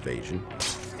Philistine invasion,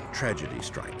 tragedy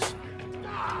strikes.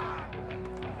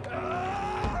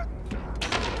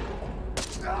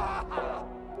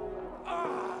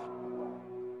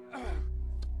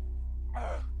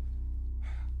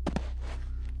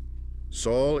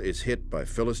 Saul is hit by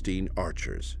Philistine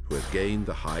archers who have gained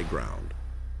the high ground.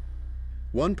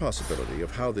 One possibility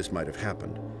of how this might have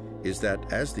happened is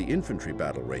that as the infantry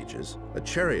battle rages, a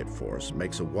chariot force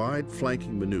makes a wide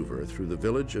flanking maneuver through the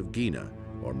village of Gina,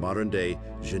 or modern-day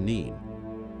Jenin.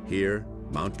 Here,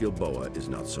 Mount Gilboa is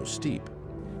not so steep.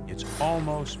 It's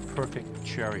almost perfect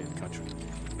chariot country.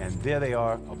 And there they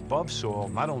are above Saul,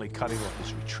 not only cutting off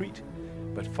his retreat,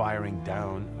 but firing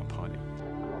down upon him.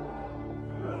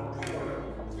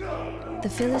 The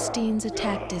Philistines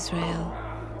attacked Israel,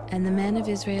 and the men of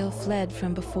Israel fled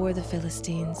from before the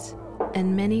Philistines,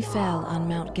 and many fell on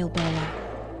Mount Gilboa.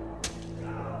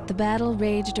 The battle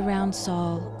raged around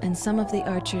Saul, and some of the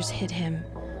archers hit him,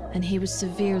 and he was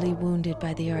severely wounded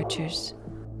by the archers.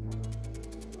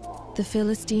 The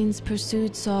Philistines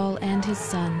pursued Saul and his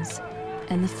sons,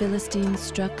 and the Philistines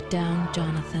struck down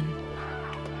Jonathan.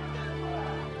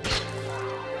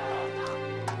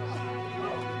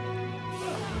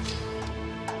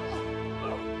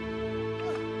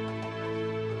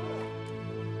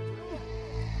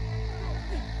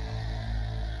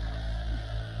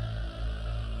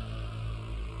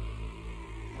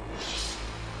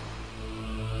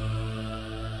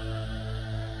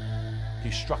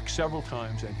 He's struck several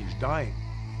times and he's dying.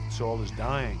 Saul is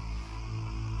dying.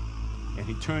 And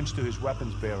he turns to his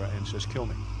weapons bearer and says, "Kill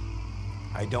me.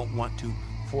 I don't want to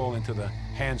fall into the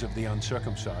hands of the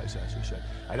uncircumcised," as he said.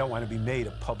 "I don't want to be made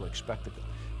a public spectacle."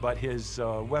 But his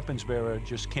weapons bearer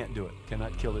just can't do it,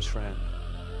 cannot kill his friend.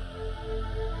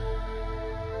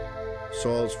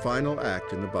 Saul's final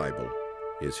act in the Bible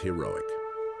is heroic.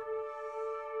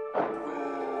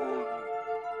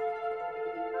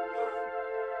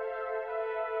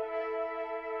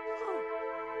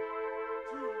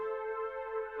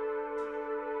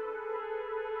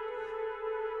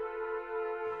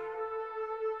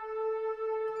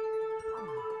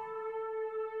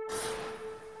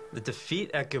 The defeat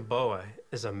at Gilboa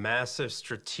is a massive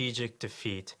strategic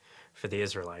defeat for the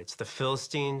Israelites. The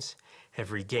Philistines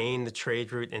have regained the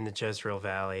trade route in the Jezreel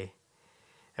Valley.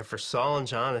 And for Saul and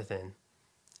Jonathan,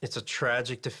 it's a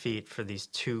tragic defeat for these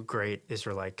 2 great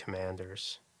Israelite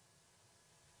commanders.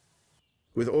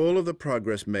 With all of the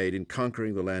progress made in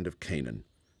conquering the land of Canaan,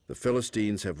 the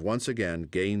Philistines have once again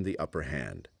gained the upper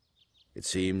hand. It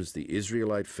seems the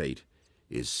Israelite fate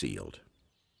is sealed.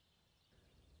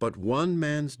 But one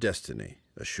man's destiny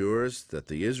assures that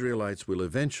the Israelites will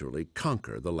eventually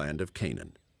conquer the land of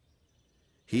Canaan.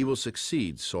 He will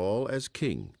succeed Saul as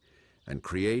king and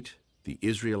create the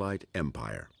Israelite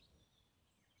Empire.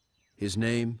 His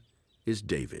name is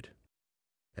David.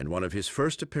 and one of his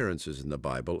first appearances in the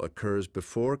Bible occurs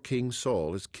before King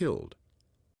Saul is killed.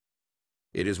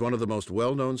 It is one of the most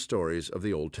well-known stories of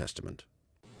the Old Testament.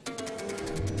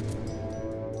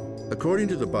 According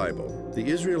to the Bible, the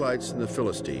Israelites and the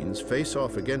Philistines face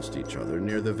off against each other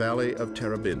near the valley of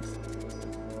Terebinth.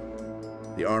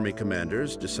 The army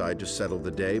commanders decide to settle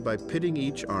the day by pitting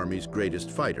each army's greatest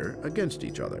fighter against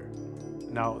each other.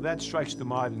 Now, that strikes the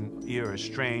modern ear as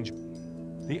strange.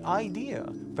 The idea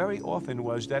very often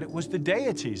was that it was the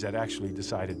deities that actually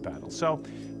decided battles. So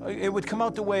it would come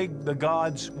out the way the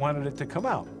gods wanted it to come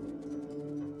out.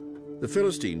 The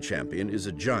Philistine champion is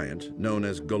a giant known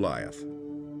as Goliath.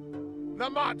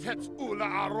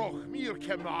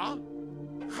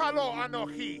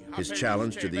 His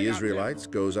challenge to the Israelites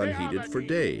goes unheeded for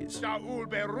days.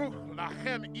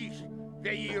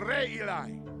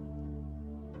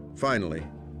 Finally,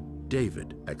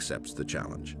 David accepts the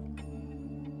challenge.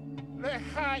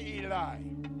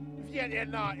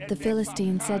 The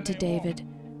Philistine said to David,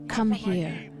 "Come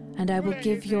here, and I will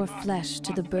give your flesh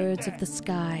to the birds of the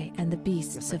sky and the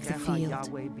beasts of the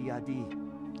field."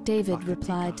 David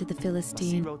replied to the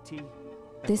Philistine,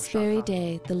 "This very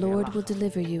day the Lord will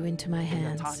deliver you into my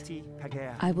hands.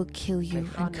 I will kill you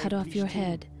and cut off your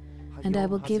head, and I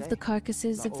will give the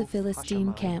carcasses of the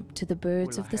Philistine camp to the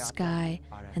birds of the sky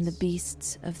and the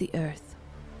beasts of the earth."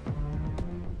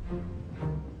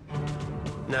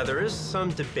 Now, there is some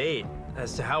debate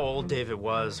as to how old David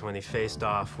was when he faced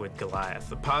off with Goliath.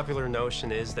 The popular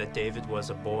notion is that David was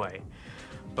a boy.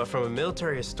 But from a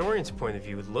military historian's point of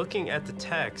view, looking at the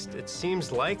text, it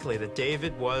seems likely that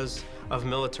David was of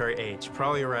military age,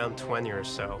 probably around 20 or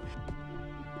so.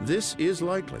 This is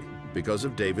likely because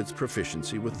of David's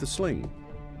proficiency with the sling.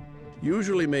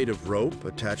 Usually made of rope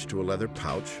attached to a leather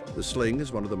pouch, the sling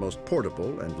is one of the most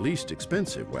portable and least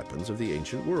expensive weapons of the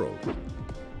ancient world.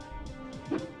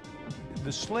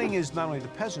 The sling is not only the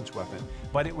peasant's weapon,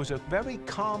 but it was a very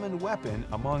common weapon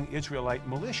among Israelite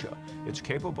militia. It's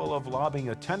capable of lobbing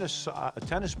a tennis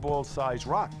ball-sized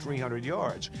rock 300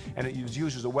 yards, and it was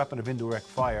used as a weapon of indirect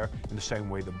fire in the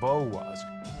same way the bow was.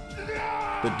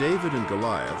 But David and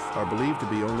Goliath are believed to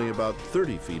be only about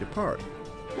 30 feet apart.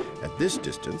 At this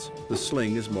distance, the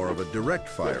sling is more of a direct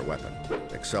fire weapon,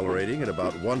 accelerating at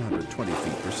about 120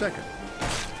 feet per second.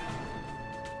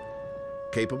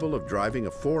 Capable of driving a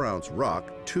 4-ounce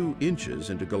rock 2 inches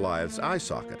into Goliath's eye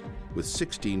socket with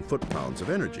 16 foot-pounds of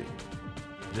energy.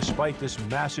 Despite this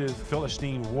massive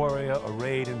Philistine warrior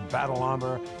arrayed in battle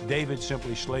armor, David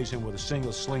simply slays him with a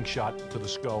single slingshot to the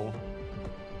skull.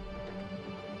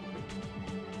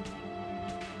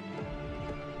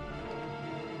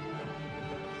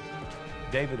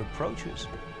 David approaches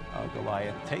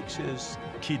Goliath, takes his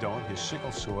kidon, his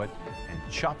sickle sword, and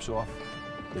chops off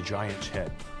the giant's head.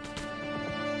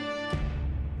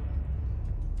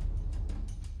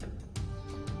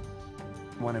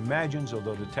 One imagines,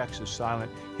 although the text is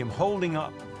silent, him holding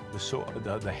up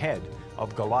the head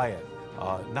of Goliath,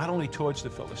 not only towards the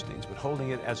Philistines, but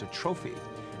holding it as a trophy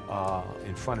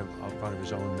in front of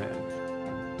his own men.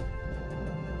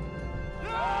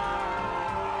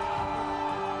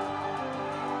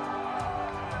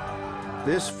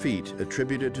 This feat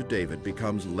attributed to David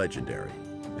becomes legendary,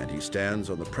 and he stands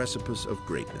on the precipice of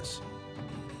greatness.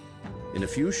 In a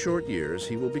few short years,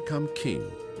 he will become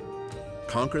king,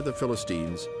 conquer the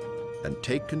Philistines, and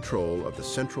take control of the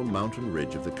central mountain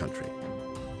ridge of the country.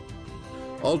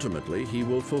 Ultimately, he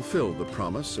will fulfill the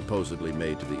promise supposedly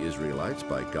made to the Israelites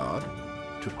by God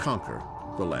to conquer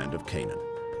the land of Canaan.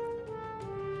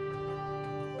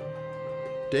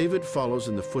 David follows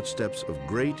in the footsteps of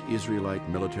great Israelite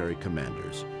military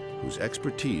commanders whose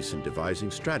expertise in devising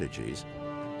strategies,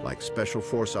 like special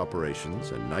force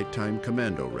operations and nighttime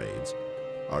commando raids,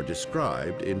 are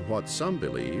described in what some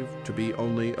believe to be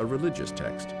only a religious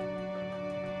text.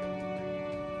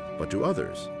 But to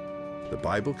others, the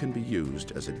Bible can be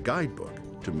used as a guidebook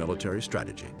to military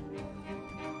strategy.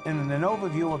 In an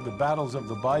overview of the battles of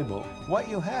the Bible, what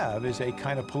you have is a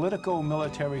kind of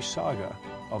politico-military saga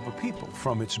of a people,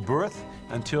 from its birth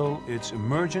until its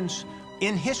emergence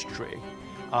in history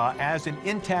as an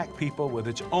intact people with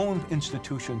its own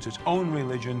institutions, its own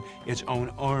religion, its own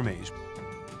armies.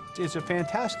 It's a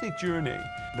fantastic journey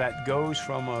that goes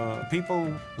from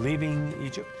people leaving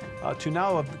Egypt to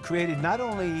now have created not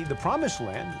only the promised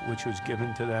land, which was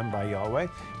given to them by Yahweh,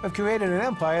 but created an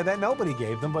empire that nobody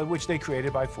gave them, but which they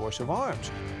created by force of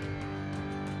arms.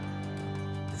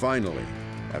 Finally,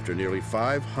 after nearly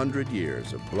 500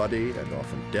 years of bloody and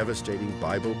often devastating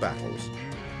Bible battles,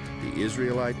 the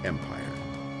Israelite Empire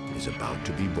is about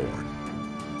to be born.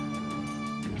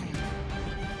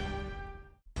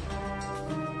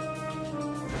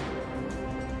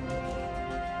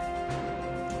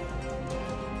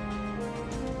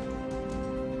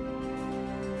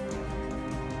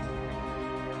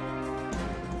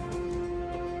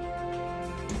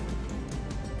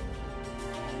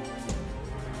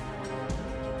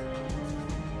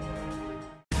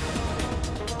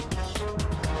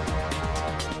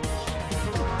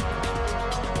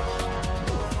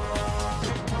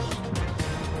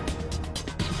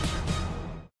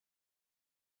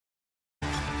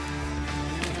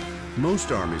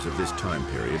 Most armies of this time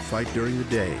period fight during the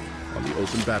day on the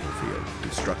open battlefield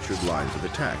in structured lines of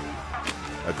attack.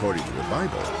 According to the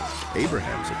Bible,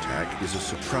 Abraham's attack is a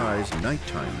surprise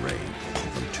nighttime raid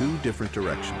from two different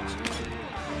directions.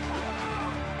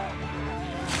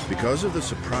 Because of the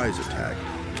surprise attack,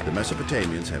 the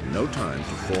Mesopotamians have no time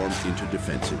to form into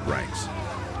defensive ranks.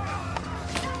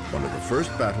 One of the first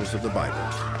battles of the Bible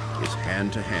is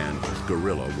hand-to-hand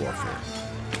guerrilla warfare.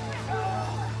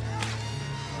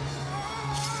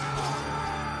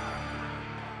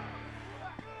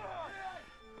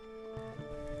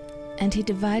 And he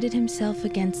divided himself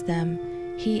against them,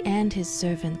 he and his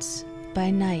servants,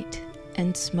 by night,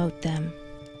 and smote them.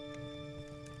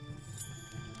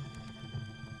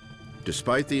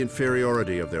 Despite the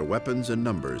inferiority of their weapons and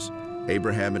numbers,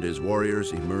 Abraham and his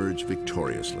warriors emerge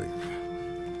victoriously.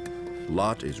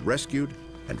 Lot is rescued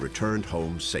and returned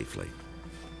home safely.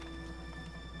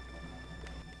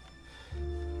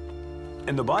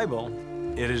 In the Bible,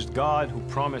 it is God who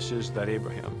promises that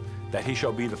Abraham, that he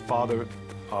shall be the father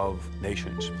of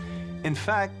nations. In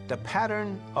fact, the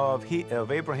pattern of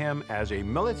Abraham as a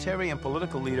military and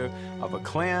political leader of a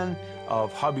clan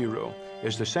of Habiru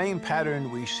is the same pattern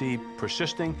we see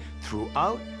persisting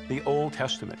throughout the Old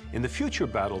Testament in the future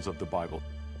battles of the Bible.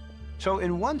 So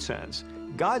in one sense,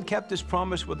 God kept his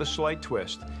promise with a slight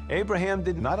twist. Abraham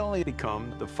did not only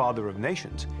become the father of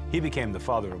nations, he became the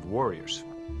father of warriors.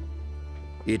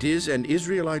 It is an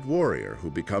Israelite warrior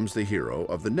who becomes the hero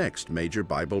of the next major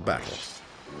Bible battle.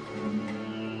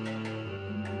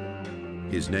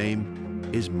 His name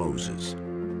is Moses,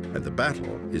 and the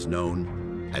battle is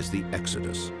known as the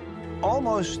Exodus.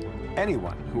 Almost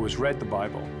anyone who has read the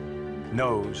Bible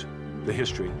knows the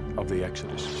history of the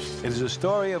Exodus. It is a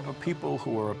story of a people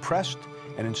who were oppressed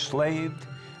and enslaved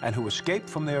and who escaped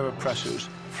from their oppressors,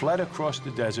 fled across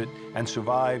the desert, and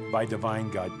survived by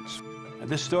divine guidance. And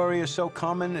this story is so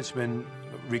common, it's been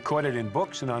recorded in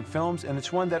books and on films, and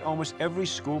it's one that almost every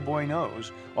schoolboy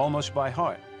knows, almost by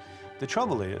heart. The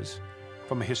trouble is,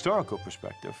 from a historical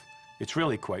perspective, it's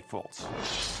really quite false.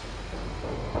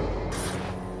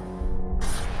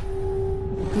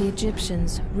 The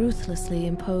Egyptians ruthlessly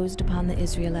imposed upon the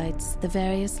Israelites the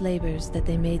various labors that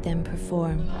they made them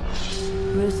perform.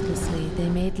 Ruthlessly, they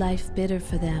made life bitter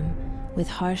for them, with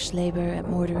harsh labor at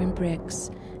mortar and bricks,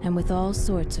 and with all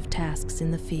sorts of tasks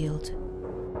in the field.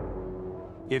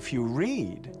 If you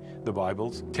read the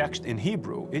Bible's text in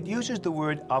Hebrew, it uses the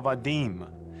word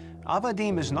avadim.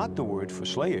 Avadim is not the word for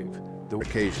slave. The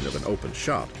occasion of an open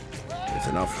shot, with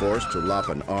enough force to lop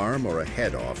an arm or a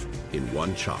head off in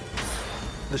one chop.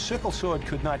 The sickle sword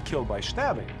could not kill by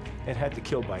stabbing. It had to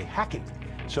kill by hacking.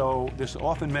 So this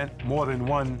often meant more than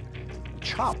one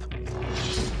chop.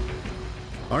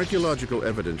 Archaeological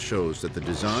evidence shows that the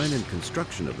design and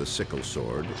construction of the sickle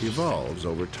sword evolves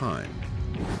over time.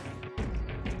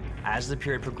 As the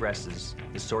period progresses,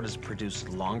 the sword is produced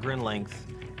longer in length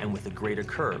and with a greater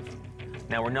curve.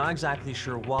 Now, we're not exactly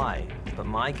sure why, but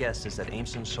my guess is that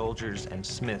ancient soldiers and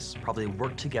smiths probably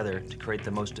worked together to create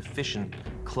the most efficient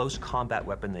close combat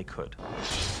weapon they could.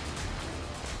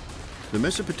 The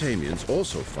Mesopotamians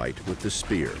also fight with the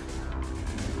spear.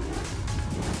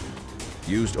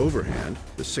 Used overhand,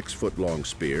 the 6-foot-long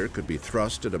spear could be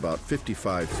thrust at about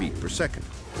 55 feet per second,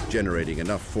 generating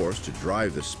enough force to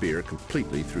drive the spear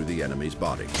completely through the enemy's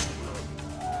body.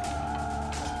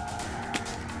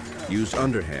 Used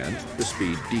underhand, the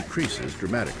speed decreases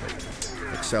dramatically,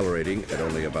 accelerating at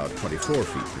only about 24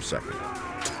 feet per second.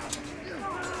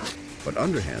 But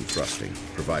underhand thrusting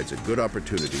provides a good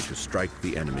opportunity to strike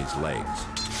the enemy's legs.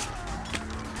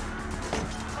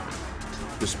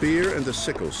 The spear and the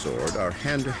sickle sword are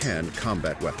hand-to-hand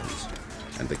combat weapons,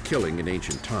 and the killing in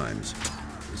ancient times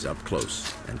is up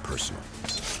close and personal.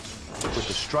 With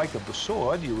the strike of the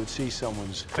sword, you would see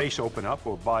someone's face open up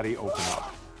or body open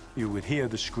up. You would hear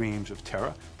the screams of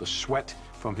terror, the sweat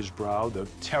from his brow, the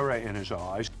terror in his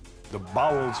eyes. The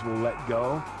bowels will let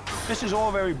go. This is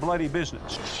all very bloody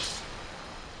business.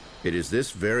 It is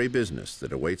this very business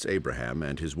that awaits Abraham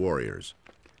and his warriors.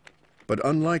 But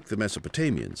unlike the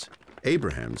Mesopotamians,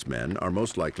 Abraham's men are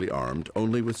most likely armed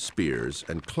only with spears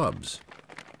and clubs.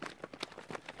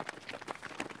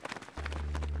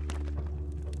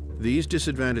 These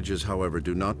disadvantages, however,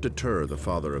 do not deter the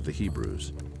father of the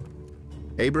Hebrews.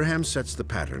 Abraham sets the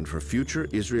pattern for future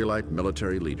Israelite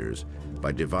military leaders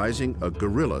by devising a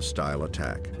guerrilla-style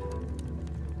attack.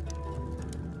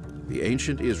 The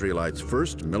ancient Israelites'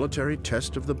 first military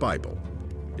test of the Bible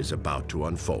is about to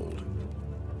unfold.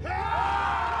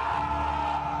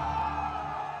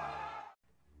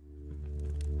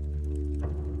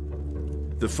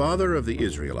 The father of the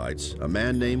Israelites, a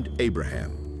man named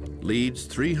Abraham, leads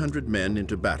 300 men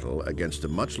into battle against a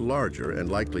much larger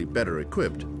and likely better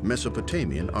equipped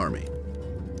Mesopotamian army.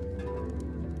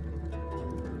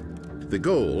 The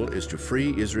goal is to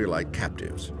free Israelite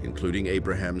captives, including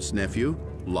Abraham's nephew,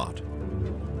 Lot.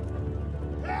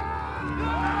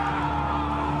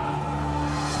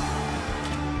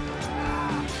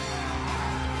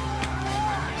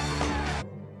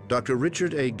 Dr.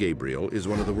 Richard A. Gabriel is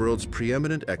one of the world's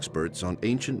preeminent experts on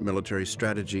ancient military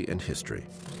strategy and history.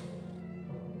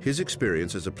 His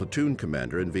experience as a platoon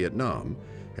commander in Vietnam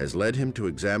has led him to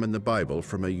examine the Bible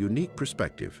from a unique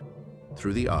perspective,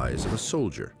 through the eyes of a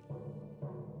soldier.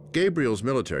 Gabriel's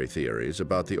military theories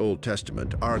about the Old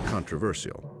Testament are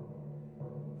controversial.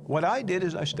 What I did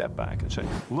is I stepped back and said,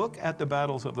 look at the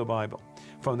battles of the Bible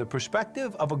from the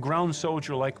perspective of a ground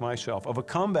soldier like myself, of a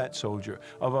combat soldier,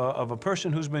 of a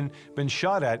person who's been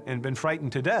shot at and been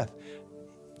frightened to death.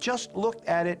 Just look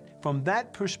at it from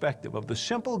that perspective of the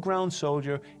simple ground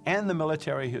soldier and the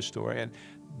military historian.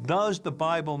 Does the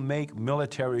Bible make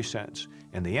military sense?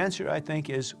 And the answer, I think,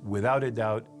 is without a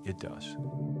doubt, it does.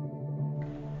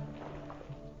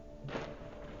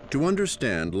 To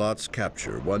understand Lot's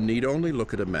capture, one need only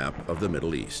look at a map of the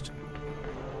Middle East.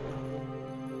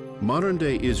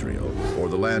 Modern-day Israel, or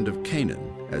the land of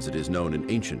Canaan, as it is known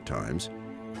in ancient times,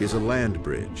 is a land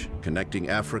bridge connecting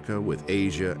Africa with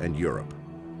Asia and Europe.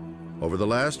 Over the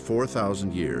last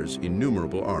 4,000 years,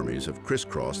 innumerable armies have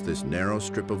crisscrossed this narrow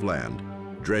strip of land,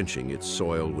 drenching its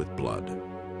soil with blood.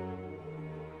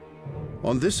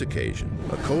 On this occasion,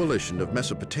 a coalition of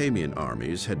Mesopotamian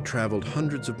armies had traveled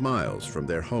hundreds of miles from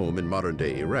their home in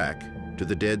modern-day Iraq to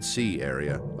the Dead Sea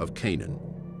area of Canaan.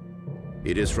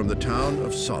 It is from the town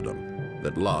of Sodom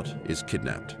that Lot is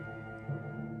kidnapped.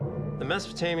 The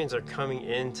Mesopotamians are coming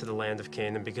into the land of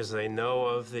Canaan because they know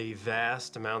of the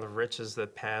vast amount of riches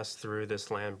that pass through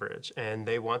this land bridge, and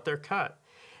they want their cut.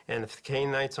 And if the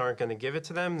Canaanites aren't going to give it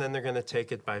to them, then they're going to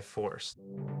take it by force.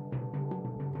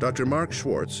 Dr. Mark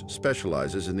Schwartz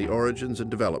specializes in the origins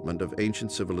and development of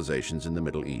ancient civilizations in the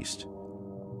Middle East.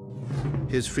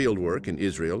 His fieldwork in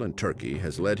Israel and Turkey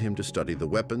has led him to study the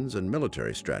weapons and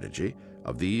military strategy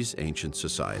of these ancient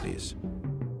societies.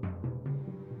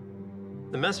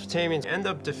 The Mesopotamians end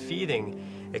up defeating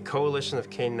a coalition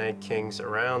of Canaanite kings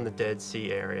around the Dead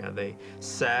Sea area. They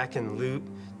sack and loot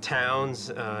towns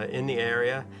in the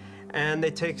area, and they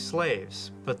take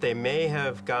slaves. But they may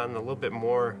have gotten a little bit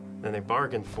more than they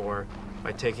bargained for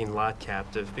by taking Lot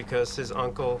captive because his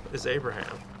uncle is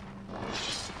Abraham.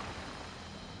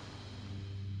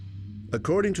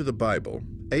 According to the Bible,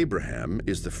 Abraham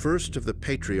is the first of the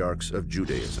patriarchs of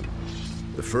Judaism,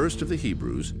 the first of the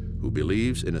Hebrews who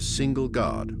believes in a single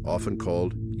God, often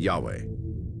called Yahweh.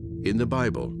 In the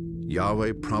Bible,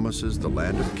 Yahweh promises the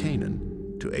land of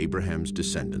Canaan to Abraham's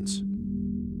descendants.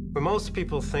 When most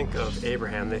people think of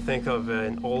Abraham, they think of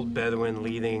an old Bedouin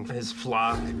leading his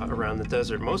flock around the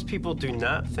desert. Most people do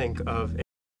not think of.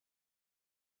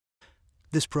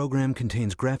 This program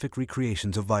contains graphic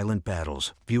recreations of violent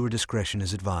battles. Viewer discretion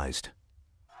is advised.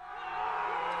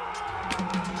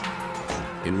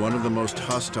 In one of the most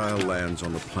hostile lands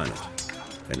on the planet,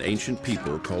 an ancient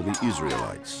people called the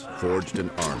Israelites forged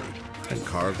an army and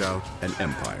carved out an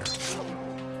empire.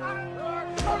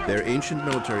 Their ancient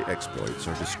military exploits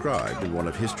are described in one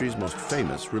of history's most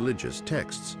famous religious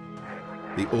texts,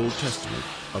 the Old Testament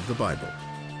of the Bible.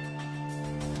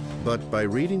 But by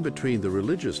reading between the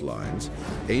religious lines,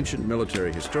 ancient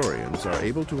military historians are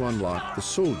able to unlock the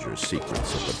soldiers'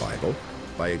 secrets of the Bible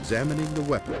by examining the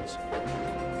weapons,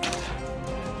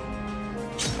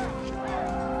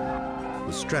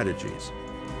 the strategies,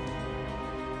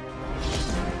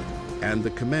 and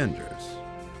the commanders,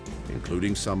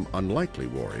 including some unlikely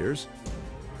warriors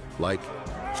like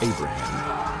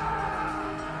Abraham,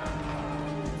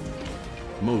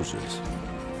 Moses,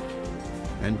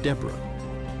 and Deborah.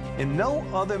 In no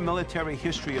other military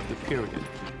history of the period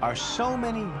are so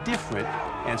many different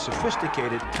and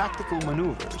sophisticated tactical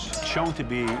maneuvers shown to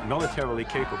be militarily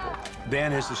capable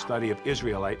than is the study of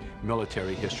Israelite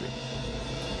military history.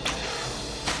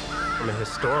 From a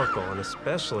historical and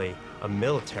especially a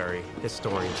military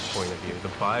historian's point of view,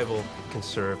 the Bible can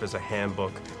serve as a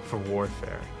handbook for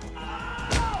warfare.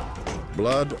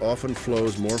 Blood often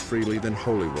flows more freely than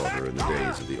holy water in the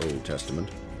days of the Old Testament,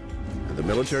 and the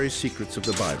military secrets of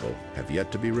the Bible have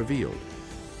yet to be revealed.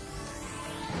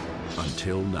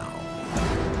 Until now.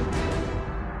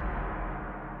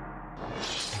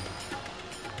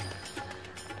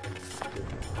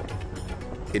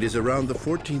 It is around the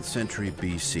 14th century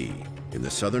BC, in the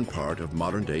southern part of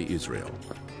modern-day Israel.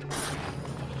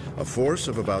 A force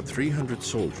of about 300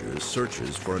 soldiers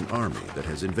searches for an army that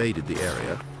has invaded the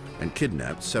area and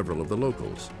kidnapped several of the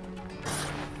locals.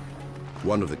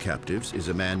 One of the captives is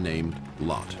a man named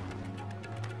Lot.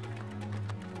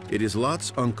 It is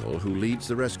Lot's uncle who leads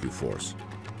the rescue force,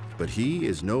 but he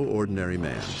is no ordinary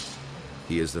man.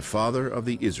 He is the father of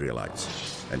the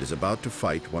Israelites and is about to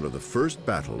fight one of the first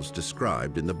battles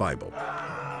described in the Bible.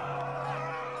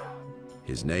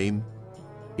 His name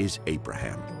is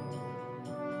Abraham.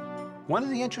 One of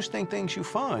the interesting things you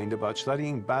find about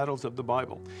studying battles of the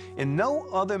Bible, in no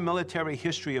other military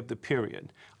history of the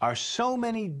period are so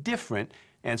many different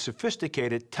and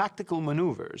sophisticated tactical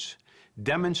maneuvers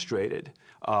demonstrated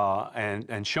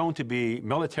and shown to be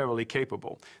militarily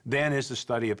capable than is the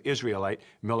study of Israelite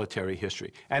military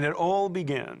history. And it all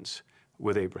begins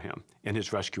with Abraham and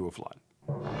his rescue of Lot.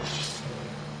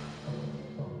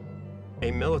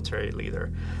 A military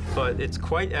leader, but it's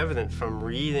quite evident from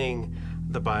reading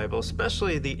the Bible,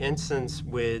 especially the instance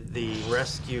with the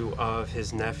rescue of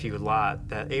his nephew Lot,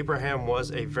 that Abraham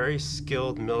was a very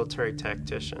skilled military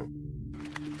tactician.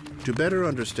 To better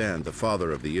understand the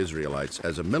father of the Israelites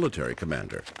as a military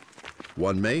commander,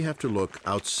 one may have to look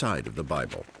outside of the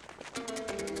Bible.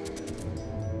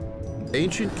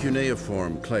 Ancient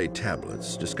cuneiform clay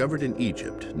tablets discovered in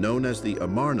Egypt, known as the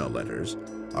Amarna letters,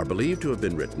 are believed to have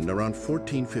been written around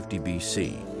 1450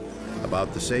 BC,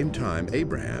 about the same time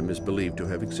Abraham is believed to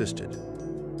have existed.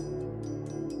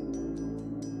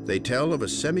 They tell of a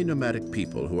semi-nomadic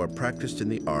people who are practiced in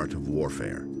the art of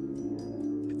warfare.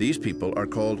 These people are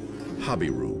called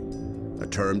Habiru, a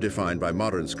term defined by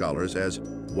modern scholars as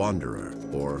wanderer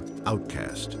or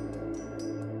outcast.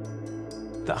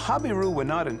 The Habiru were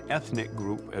not an ethnic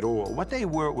group at all. What they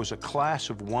were was a class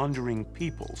of wandering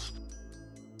peoples.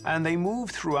 And they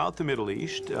moved throughout the Middle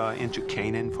East, into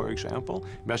Canaan, for example,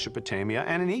 Mesopotamia,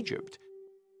 and in Egypt.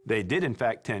 They did, in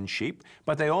fact, tend sheep,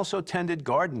 but they also tended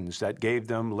gardens that gave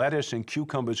them lettuce and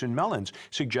cucumbers and melons,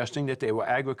 suggesting that they were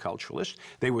agriculturalists.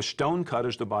 They were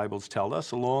stonecutters, the Bibles tell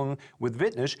us, along with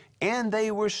vintners, and they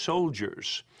were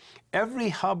soldiers. Every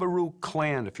Habiru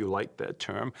clan, if you like that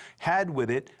term, had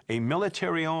with it a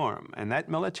military arm, and that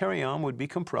military arm would be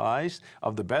comprised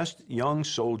of the best young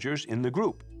soldiers in the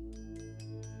group.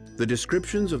 The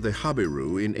descriptions of the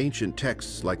Habiru in ancient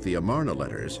texts like the Amarna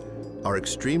letters are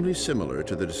extremely similar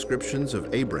to the descriptions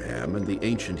of Abraham and the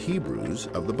ancient Hebrews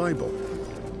of the Bible.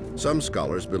 Some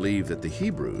scholars believe that the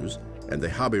Hebrews and the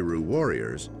Habiru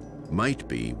warriors might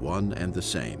be one and the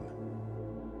same.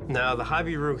 Now, the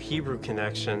Habiru-Hebrew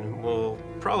connection will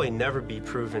probably never be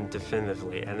proven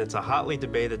definitively, and it's a hotly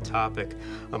debated topic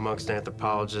amongst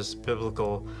anthropologists,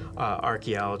 biblical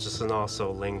archaeologists, and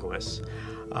also linguists.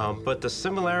 But the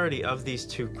similarity of these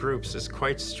two groups is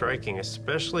quite striking,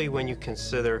 especially when you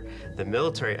consider the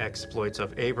military exploits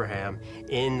of Abraham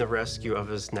in the rescue of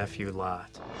his nephew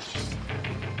Lot.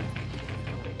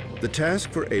 The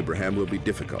task for Abraham will be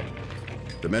difficult.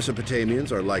 The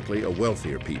Mesopotamians are likely a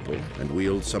wealthier people and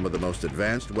wield some of the most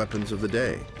advanced weapons of the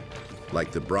day,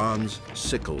 like the bronze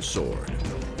sickle sword.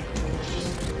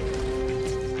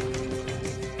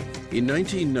 In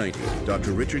 1990,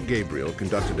 Dr. Richard Gabriel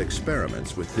conducted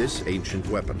experiments with this ancient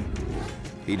weapon.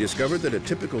 He discovered that a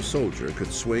typical soldier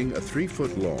could swing a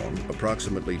 3-foot-long,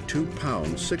 approximately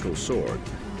 2-pound sickle sword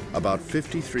about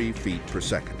 53 feet per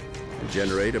second and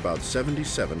generate about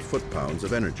 77 foot-pounds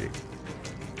of energy.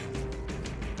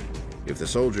 If the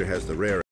soldier has the rare